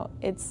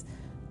 It's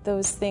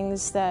those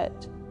things that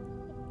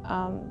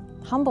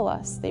humble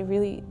us.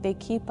 They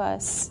keep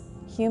us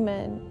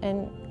human,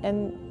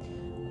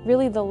 and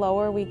really the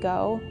lower we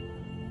go,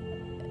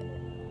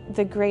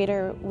 the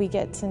greater we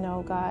get to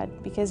know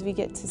God because we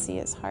get to see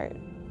his heart.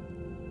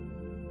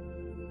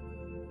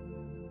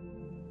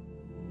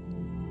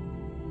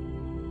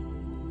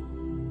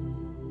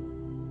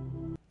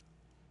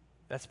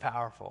 That's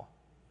powerful.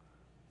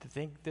 To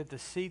think that the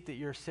seat that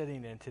you're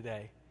sitting in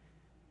today,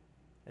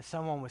 as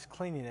someone was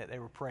cleaning it, they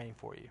were praying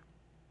for you.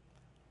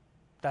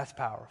 That's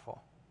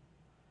powerful.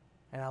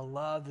 And I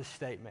love the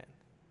statement.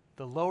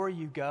 The lower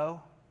you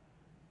go,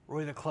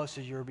 really the closer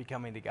you're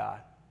becoming to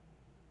God.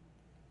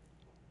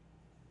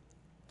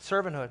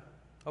 Servanthood,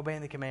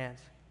 obeying the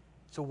commands.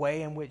 It's a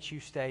way in which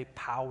you stay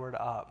powered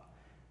up,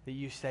 that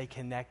you stay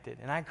connected.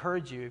 And I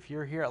encourage you, if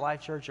you're here at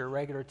Life Church or a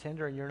regular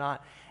attender and you're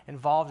not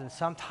involved in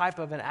some type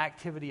of an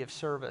activity of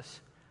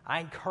service, I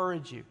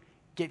encourage you,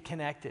 get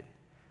connected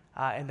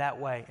in that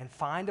way and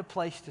find a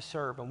place to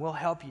serve, and we'll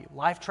help you.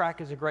 LifeTrack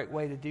is a great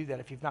way to do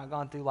that if you've not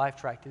gone through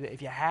LifeTrack.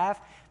 If you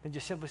have, then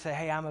just simply say,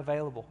 hey, I'm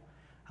available,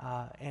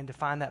 and to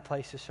find that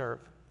place to serve.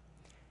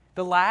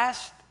 The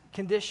last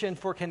condition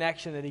for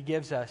connection that he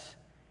gives us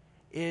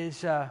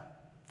is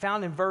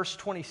found in verse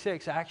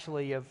 26,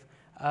 actually, of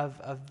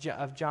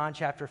John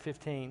chapter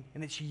 15,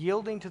 and it's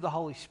yielding to the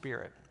Holy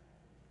Spirit.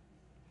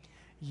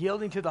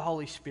 Yielding to the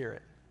Holy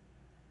Spirit.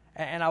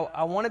 And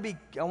I want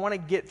to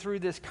get through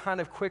this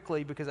kind of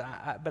quickly because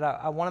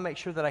I want to make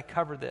sure that I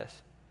cover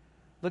this.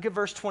 Look at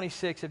verse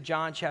 26 of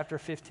John chapter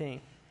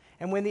 15.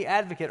 And when the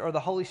Advocate or the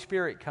Holy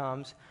Spirit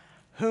comes,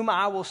 whom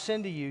I will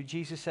send to you,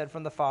 Jesus said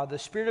from the Father, the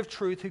Spirit of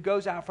truth who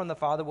goes out from the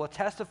Father will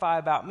testify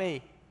about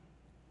me.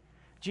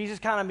 Jesus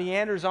kind of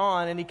meanders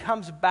on and he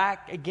comes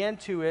back again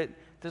to it,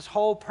 this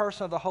whole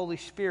person of the Holy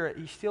Spirit.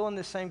 He's still in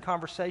the same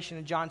conversation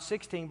in John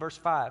 16, verse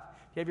 5.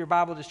 If you have your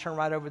Bible, just turn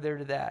right over there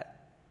to that.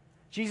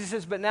 Jesus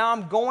says, but now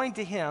I'm going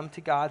to him,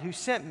 to God, who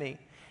sent me.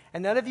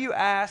 And none of you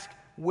ask,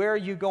 where are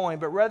you going?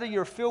 But rather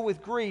you're filled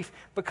with grief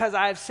because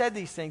I have said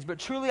these things. But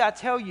truly I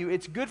tell you,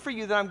 it's good for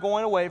you that I'm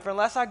going away. For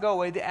unless I go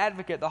away, the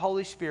Advocate, the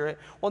Holy Spirit,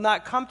 will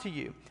not come to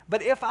you.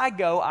 But if I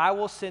go, I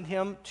will send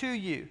him to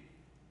you.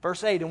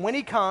 Verse 8, and when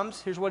he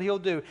comes, here's what he'll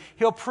do.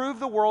 He'll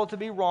prove the world to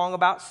be wrong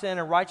about sin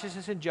and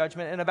righteousness and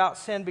judgment, and about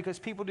sin because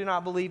people do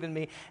not believe in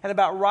me, and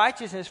about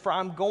righteousness for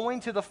I'm going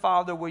to the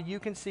Father where you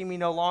can see me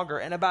no longer,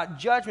 and about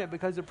judgment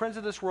because the prince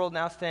of this world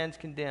now stands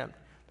condemned.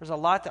 There's a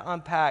lot to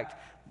unpack,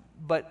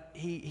 but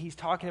he's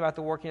talking about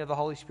the working of the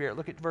Holy Spirit.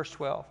 Look at verse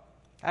 12.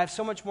 I have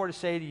so much more to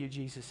say to you,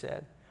 Jesus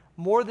said,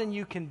 more than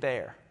you can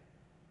bear.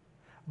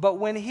 But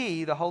when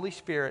he, the Holy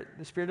Spirit,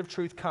 the Spirit of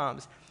truth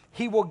comes,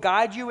 he will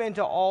guide you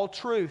into all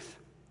truth.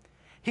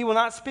 He will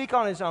not speak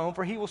on his own,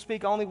 for he will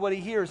speak only what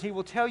he hears. He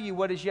will tell you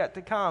what is yet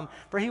to come.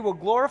 For he will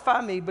glorify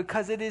me,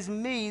 because it is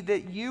me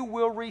that you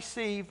will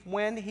receive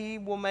when he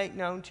will make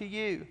known to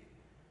you.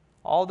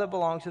 All that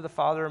belongs to the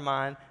Father are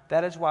mine.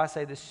 That is why I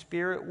say the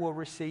Spirit will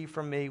receive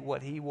from me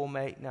what he will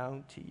make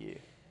known to you.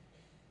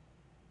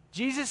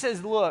 Jesus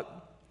says, look,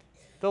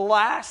 the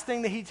last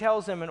thing that he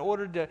tells them in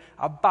order to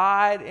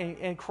abide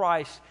in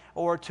Christ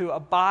or to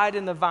abide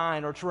in the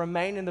vine or to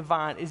remain in the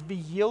vine is be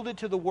yielded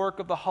to the work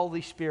of the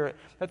Holy Spirit,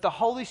 that the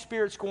Holy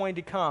Spirit's going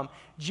to come.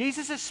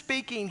 Jesus is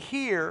speaking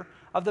here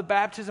of the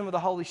baptism of the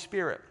Holy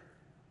Spirit.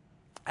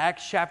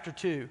 Acts chapter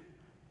 2,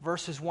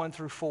 verses 1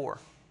 through 4.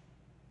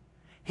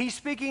 He's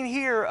speaking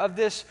here of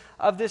this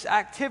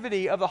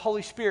activity of the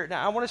Holy Spirit.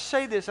 Now, I want to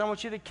say this. I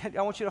want you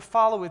to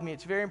follow with me.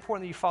 It's very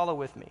important that you follow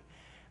with me.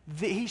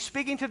 He's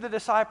speaking to the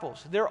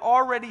disciples. They're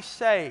already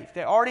saved.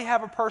 They already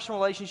have a personal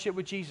relationship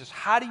with Jesus.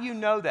 How do you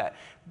know that?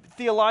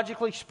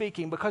 Theologically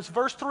speaking, because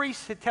verse 3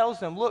 tells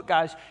them, look,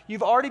 guys,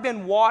 you've already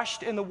been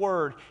washed in the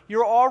Word.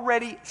 You're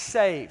already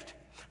saved.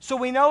 So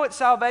we know at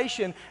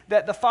salvation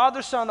that the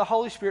Father, Son, the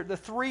Holy Spirit, the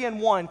three in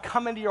one,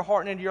 come into your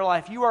heart and into your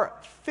life. You are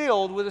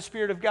filled with the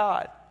Spirit of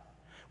God.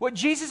 What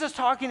Jesus is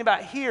talking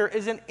about here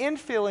is an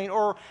infilling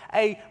or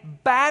a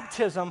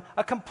baptism,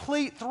 a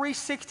complete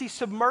 360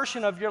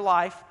 submersion of your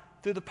life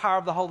through the power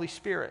of the Holy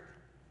Spirit.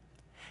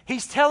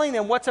 He's telling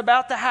them what's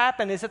about to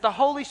happen is that the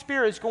Holy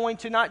Spirit is going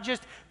to not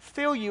just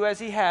fill you as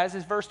he has,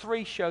 as verse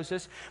 3 shows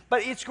us,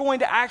 but it's going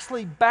to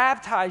actually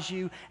baptize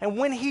you. And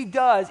when he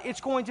does, it's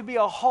going to be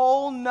a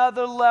whole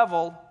nother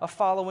level of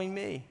following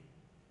me.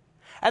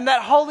 And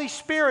that Holy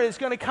Spirit is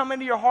going to come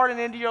into your heart and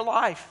into your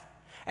life.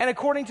 And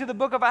according to the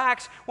book of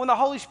Acts, when the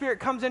Holy Spirit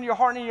comes into your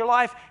heart and into your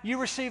life, you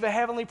receive a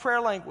heavenly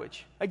prayer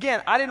language.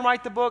 Again, I didn't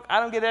write the book. I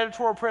don't get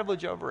editorial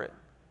privilege over it.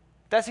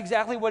 That's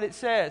exactly what it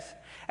says.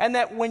 And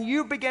that when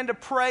you begin to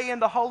pray in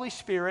the Holy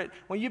Spirit,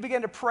 when you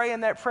begin to pray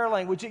in that prayer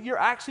language, you're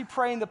actually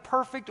praying the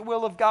perfect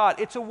will of God.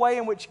 It's a way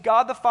in which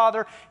God the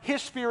Father,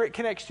 his Spirit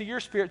connects to your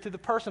spirit through the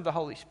person of the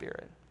Holy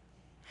Spirit.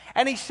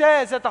 And he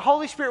says that the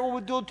Holy Spirit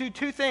will do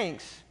two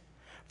things.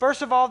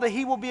 First of all, that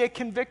he will be a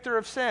convictor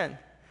of sin.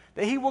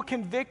 That he will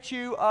convict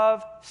you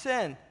of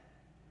sin.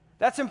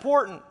 That's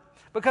important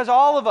because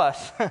all of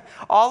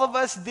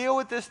us deal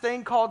with this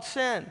thing called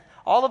sin.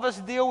 All of us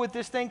deal with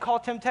this thing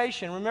called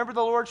temptation. Remember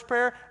the Lord's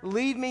Prayer?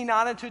 Lead me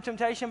not into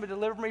temptation, but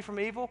deliver me from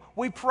evil.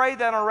 We pray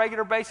that on a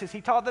regular basis.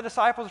 He taught the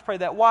disciples to pray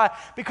that. Why?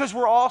 Because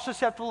we're all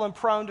susceptible and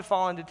prone to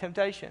fall into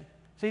temptation.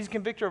 So he's a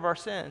convictor of our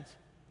sins.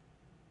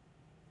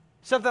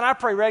 Something I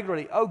pray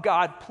regularly. Oh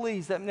God,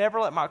 please,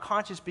 never let my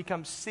conscience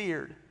become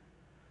seared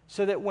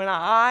so that when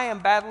I am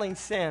battling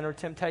sin or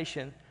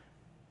temptation,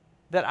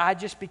 that I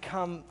just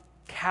become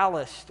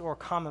calloused or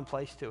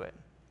commonplace to it.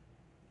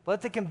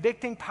 Let the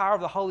convicting power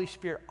of the Holy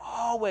Spirit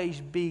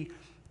always be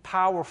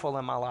powerful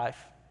in my life.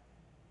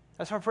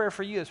 That's my prayer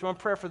for you. That's my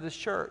prayer for this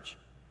church.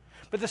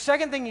 But the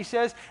second thing he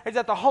says is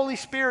that the Holy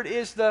Spirit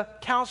is the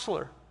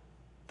counselor,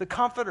 the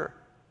comforter.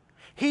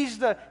 He's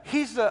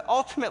the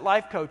ultimate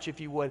life coach, if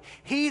you would.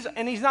 He's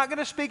not going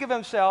to speak of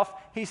himself.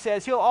 He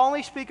says he'll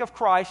only speak of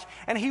Christ,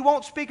 and he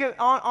won't speak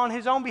on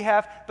his own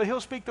behalf, but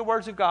he'll speak the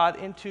words of God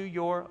into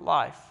your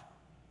life.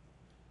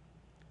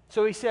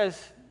 So he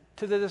says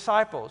to the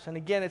disciples, and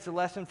again, it's a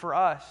lesson for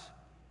us,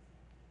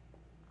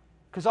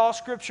 because all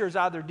Scripture is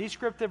either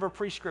descriptive or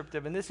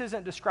prescriptive, and this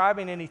isn't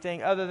describing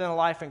anything other than a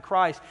life in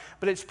Christ,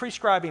 but it's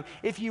prescribing.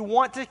 If you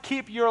want to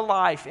keep your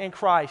life in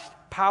Christ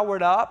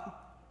powered up,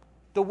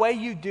 the way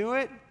you do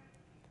it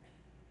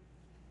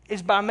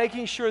is by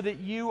making sure that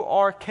you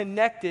are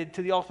connected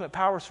to the ultimate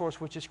power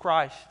source, which is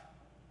Christ.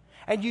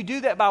 And you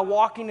do that by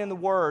walking in the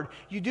Word.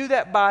 You do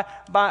that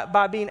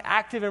by being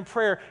active in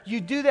prayer. You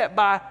do that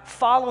by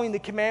following the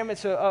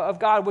commandments of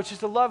God, which is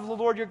to love the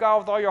Lord your God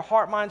with all your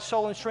heart, mind,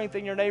 soul, and strength,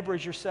 and your neighbor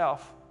as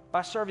yourself,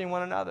 by serving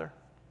one another.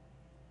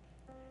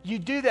 You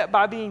do that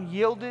by being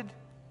yielded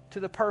to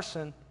the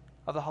person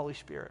of the Holy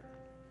Spirit.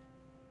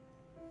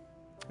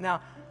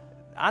 Now,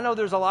 I know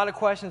there's a lot of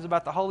questions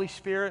about the Holy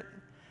Spirit,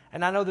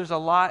 and I know there's a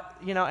lot,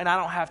 and I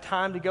don't have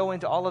time to go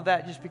into all of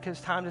that just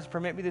because time doesn't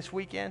permit me this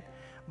weekend.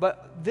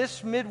 But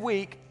this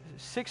midweek,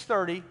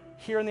 6:30,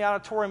 here in the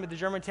auditorium at the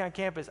Germantown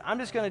campus, I'm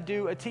just going to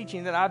do a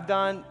teaching that I've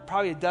done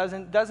probably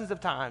dozens of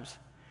times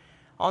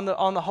on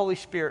the Holy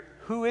Spirit.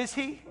 Who is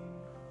he?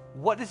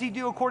 What does he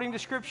do according to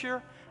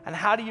Scripture? And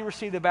how do you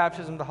receive the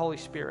baptism of the Holy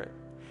Spirit?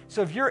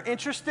 So if you're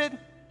interested,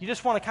 you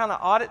just want to kind of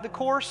audit the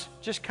course,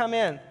 just come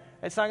in.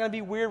 It's not going to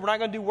be weird. We're not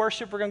going to do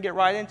worship. We're going to get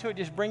right into it.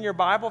 Just bring your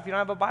Bible. If you don't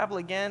have a Bible,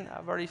 again,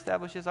 I've already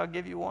established this. I'll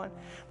give you one.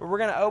 But we're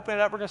going to open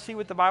it up. We're going to see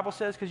what the Bible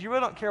says, because you really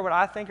don't care what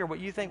I think or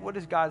what you think. What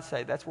does God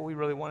say? That's what we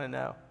really want to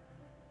know.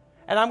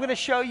 And I'm going to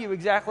show you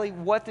exactly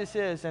what this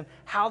is and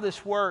how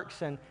this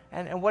works and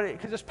what it,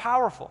 because it's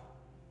powerful.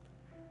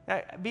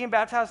 Now, being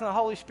baptized in the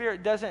Holy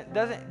Spirit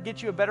doesn't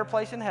get you a better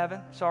place in heaven.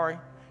 Sorry.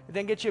 It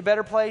doesn't get you a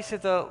better place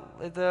at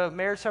the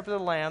marriage supper of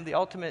the Lamb, the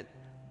ultimate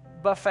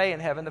buffet in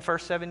heaven, the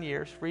first 7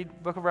 years. Read the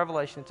book of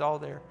Revelation. It's all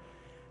there.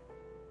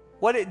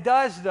 What it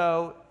does,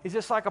 though, is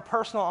it's like a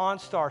personal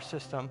OnStar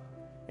system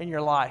in your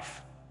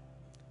life.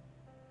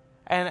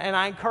 And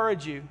I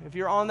encourage you, if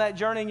you're on that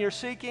journey and you're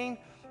seeking,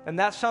 and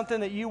that's something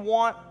that you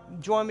want,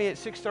 join me at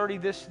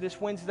 6:30 this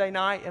Wednesday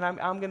night, and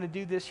I'm going to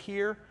do this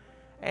here.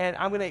 And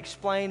I'm going to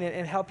explain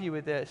and help you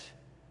with this.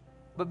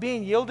 But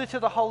being yielded to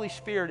the Holy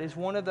Spirit is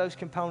one of those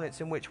components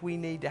in which we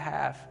need to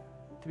have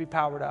to be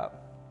powered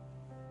up.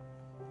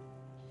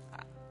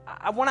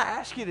 I want to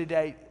ask you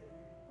today,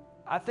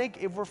 I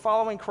think if we're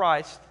following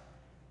Christ,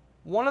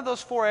 one of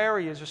those 4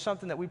 areas is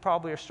something that we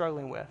probably are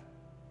struggling with.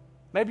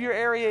 Maybe your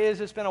area is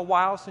it's been a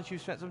while since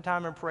you've spent some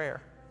time in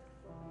prayer.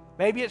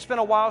 Maybe it's been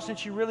a while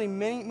since you really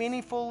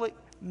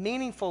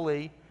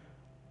meaningfully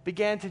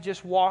began to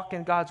just walk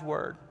in God's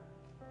Word.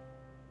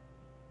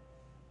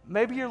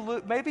 Maybe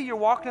you're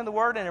walking in the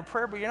Word and in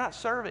prayer, but you're not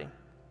serving.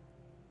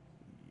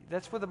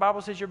 That's what the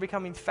Bible says, you're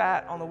becoming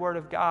fat on the Word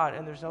of God,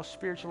 and there's no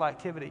spiritual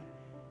activity.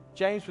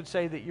 James would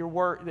say that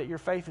your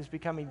faith is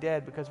becoming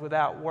dead, because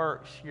without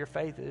works, your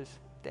faith is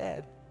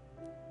dead.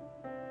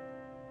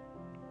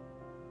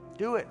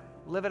 Do it.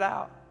 Live it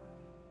out.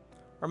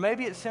 Or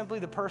maybe it's simply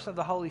the person of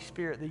the Holy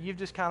Spirit that you've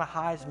just kind of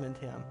Heismaned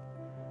him.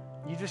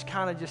 You just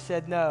kind of just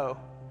said no,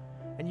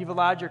 and you've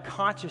allowed your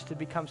conscience to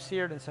become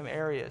seared in some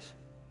areas.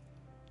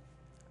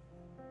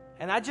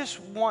 And I just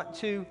want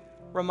to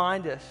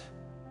remind us,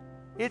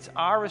 it's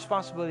our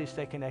responsibility to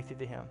stay connected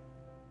to Him.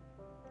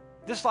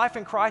 This life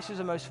in Christ is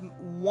the most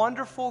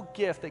wonderful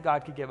gift that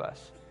God could give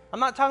us. I'm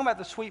not talking about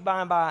the sweet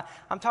by and by.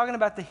 I'm talking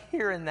about the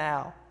here and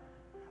now.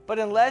 But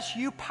unless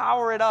you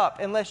power it up,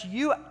 unless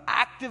you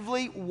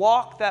actively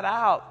walk that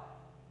out,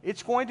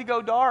 it's going to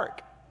go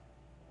dark.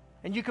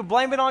 And you can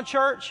blame it on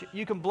church.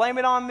 You can blame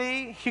it on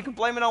me. You can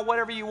blame it on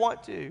whatever you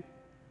want to.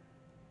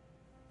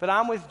 But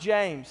I'm with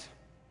James,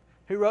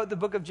 who wrote the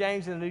book of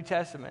James in the New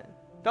Testament.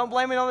 Don't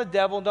blame it on the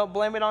devil. Don't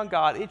blame it on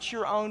God. It's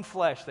your own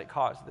flesh that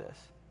caused this.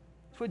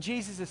 That's what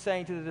Jesus is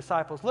saying to the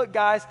disciples. Look,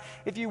 guys,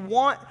 if you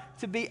want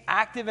to be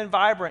active and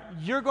vibrant,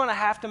 you're going to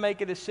have to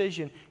make a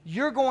decision.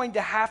 You're going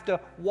to have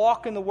to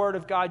walk in the Word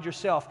of God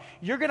yourself.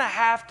 You're going to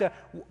have to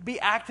be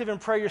active in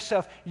prayer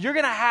yourself. You're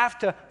going to have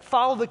to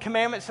follow the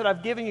commandments that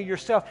I've given you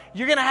yourself.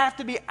 You're going to have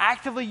to be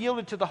actively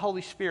yielded to the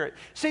Holy Spirit.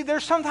 See,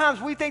 there's sometimes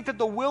we think that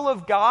the will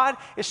of God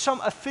is some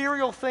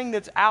ethereal thing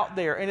that's out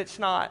there, and it's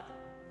not.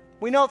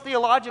 We know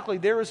theologically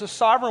there is a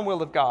sovereign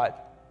will of God,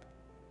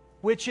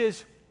 which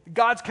is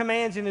God's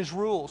commands and His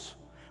rules.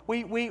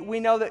 We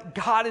know that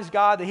God is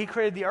God, that He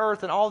created the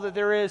earth and all that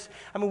there is.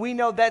 I mean, we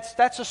know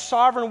that's a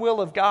sovereign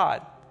will of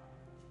God.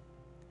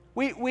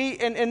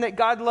 And that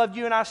God loved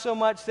you and I so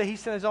much that He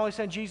sent His only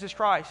Son, Jesus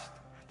Christ.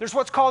 There's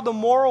what's called the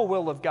moral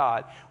will of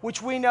God,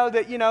 which we know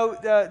that,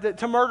 that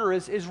to murder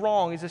is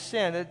wrong, is a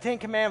sin. The Ten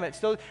Commandments,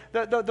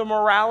 the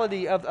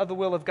morality of the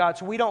will of God.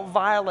 So we don't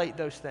violate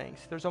those things.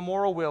 There's a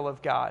moral will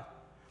of God.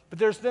 But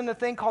there's then the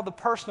thing called the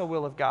personal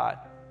will of God,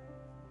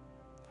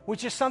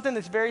 which is something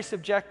that's very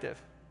subjective.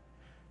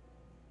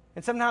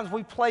 And sometimes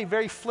we play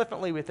very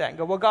flippantly with that and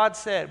go, well, God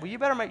said. Well, you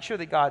better make sure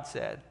that God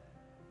said.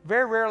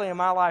 Very rarely in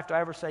my life do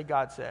I ever say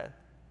God said.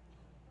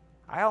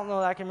 I don't know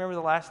that I can remember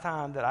the last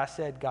time that I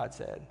said God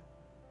said.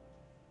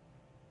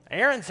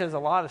 Aaron says a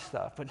lot of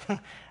stuff, but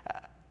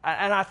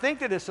and I think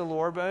that it's the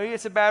Lord, but maybe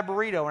it's a bad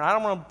burrito, and I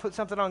don't want to put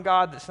something on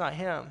God that's not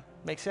Him.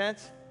 Make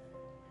sense?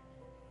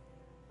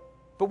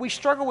 But we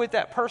struggle with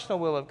that personal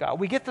will of God.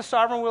 We get the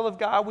sovereign will of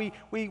God.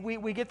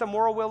 We get the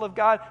moral will of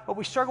God, but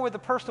we struggle with the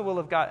personal will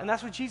of God. And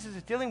that's what Jesus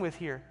is dealing with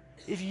here.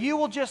 If you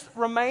will just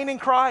remain in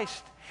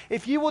Christ,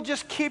 if you will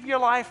just keep your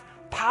life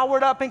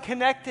powered up and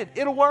connected,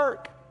 it'll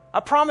work.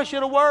 I promise you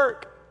it'll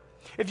work.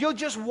 If you'll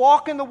just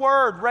walk in the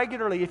Word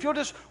regularly, if you'll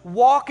just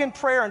walk in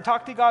prayer and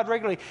talk to God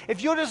regularly,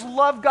 if you'll just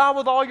love God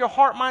with all your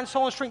heart, mind,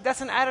 soul, and strength,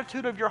 that's an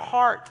attitude of your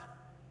heart.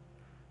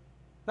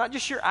 Not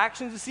just your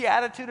actions, it's the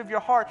attitude of your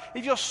heart.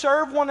 If you'll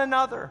serve one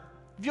another,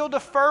 if you'll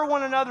defer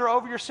one another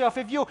over yourself,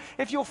 if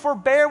you'll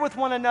forbear with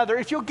one another,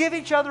 if you'll give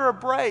each other a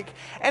break,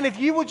 and if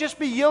you will just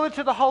be yielded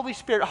to the Holy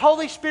Spirit.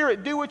 Holy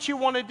Spirit, do what you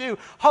want to do.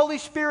 Holy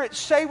Spirit,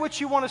 say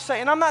what you want to say.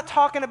 And I'm not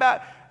talking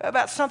about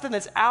something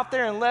that's out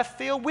there in left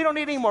field. We don't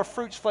need any more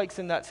fruits, flakes,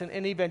 and nuts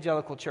in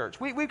evangelical church.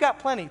 We've got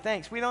plenty,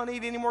 thanks. We don't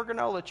need any more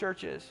granola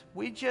churches.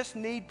 We just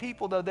need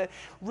people, though, that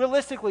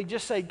realistically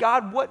just say,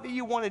 God, what do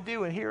you want to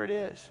do? And here it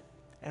is.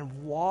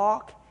 And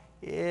walk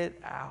it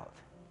out.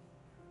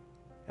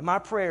 And my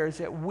prayer is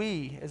that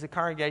we, as a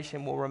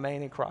congregation, will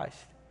remain in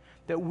Christ,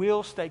 that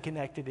we'll stay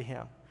connected to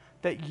Him,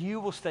 that you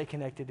will stay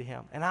connected to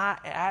Him. And I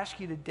ask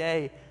you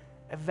today,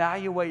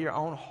 evaluate your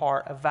own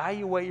heart,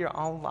 evaluate your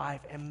own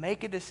life, and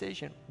make a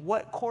decision.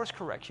 What course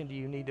correction do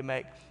you need to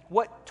make?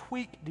 What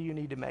tweak do you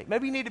need to make?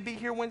 Maybe you need to be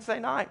here Wednesday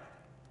night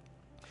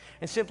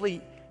and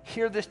simply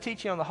hear this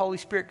teaching on the Holy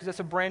Spirit, because that's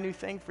a brand new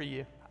thing for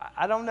you.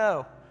 I don't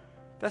know.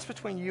 That's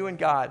between you and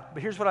God.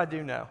 But here's what I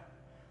do know.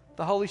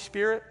 The Holy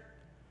Spirit,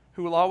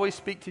 who will always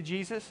speak to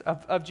Jesus,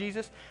 of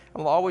Jesus,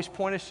 and will always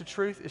point us to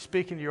truth, is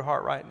speaking to your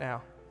heart right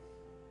now.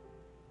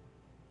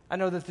 I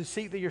know that the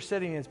seat that you're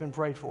sitting in has been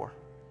prayed for.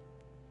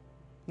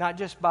 Not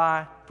just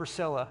by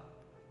Priscilla,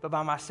 but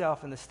by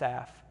myself and the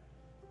staff.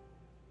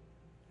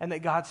 And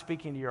that God's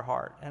speaking to your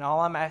heart. And all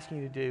I'm asking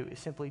you to do is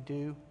simply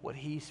do what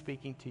He's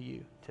speaking to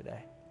you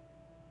today.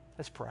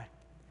 Let's pray.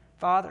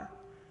 Father,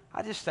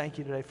 I just thank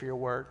you today for your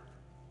word.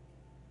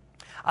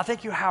 I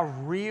thank you how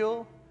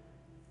real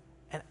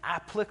and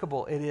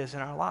applicable it is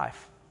in our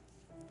life.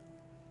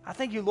 I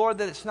thank you, Lord,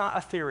 that it's not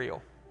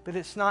ethereal, that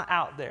it's not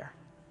out there.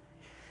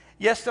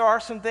 Yes, there are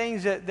some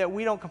things that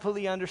we don't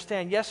completely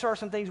understand. Yes, there are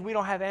some things we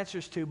don't have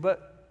answers to,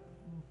 but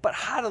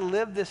how to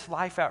live this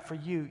life out for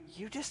you,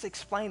 you just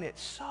explain it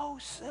so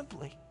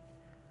simply.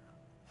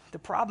 The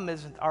problem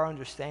isn't our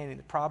understanding.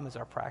 The problem is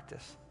our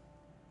practice.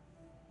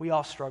 We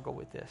all struggle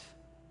with this.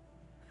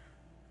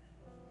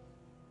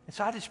 And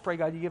so I just pray,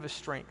 God, you give us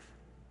strength.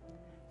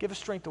 Give us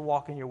strength to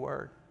walk in your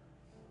word.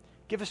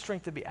 Give us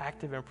strength to be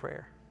active in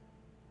prayer.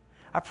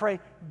 I pray,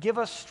 give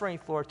us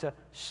strength, Lord,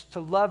 to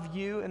love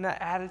you in that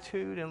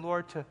attitude and,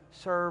 Lord, to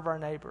serve our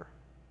neighbor.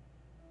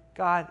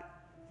 God,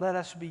 let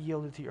us be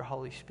yielded to your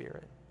Holy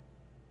Spirit.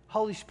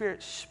 Holy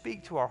Spirit,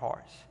 speak to our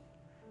hearts.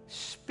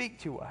 Speak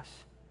to us.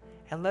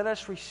 And let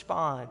us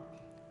respond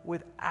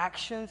with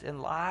actions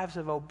and lives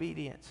of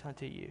obedience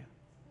unto you.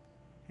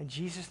 In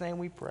Jesus' name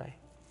we pray.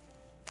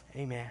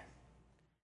 Amen.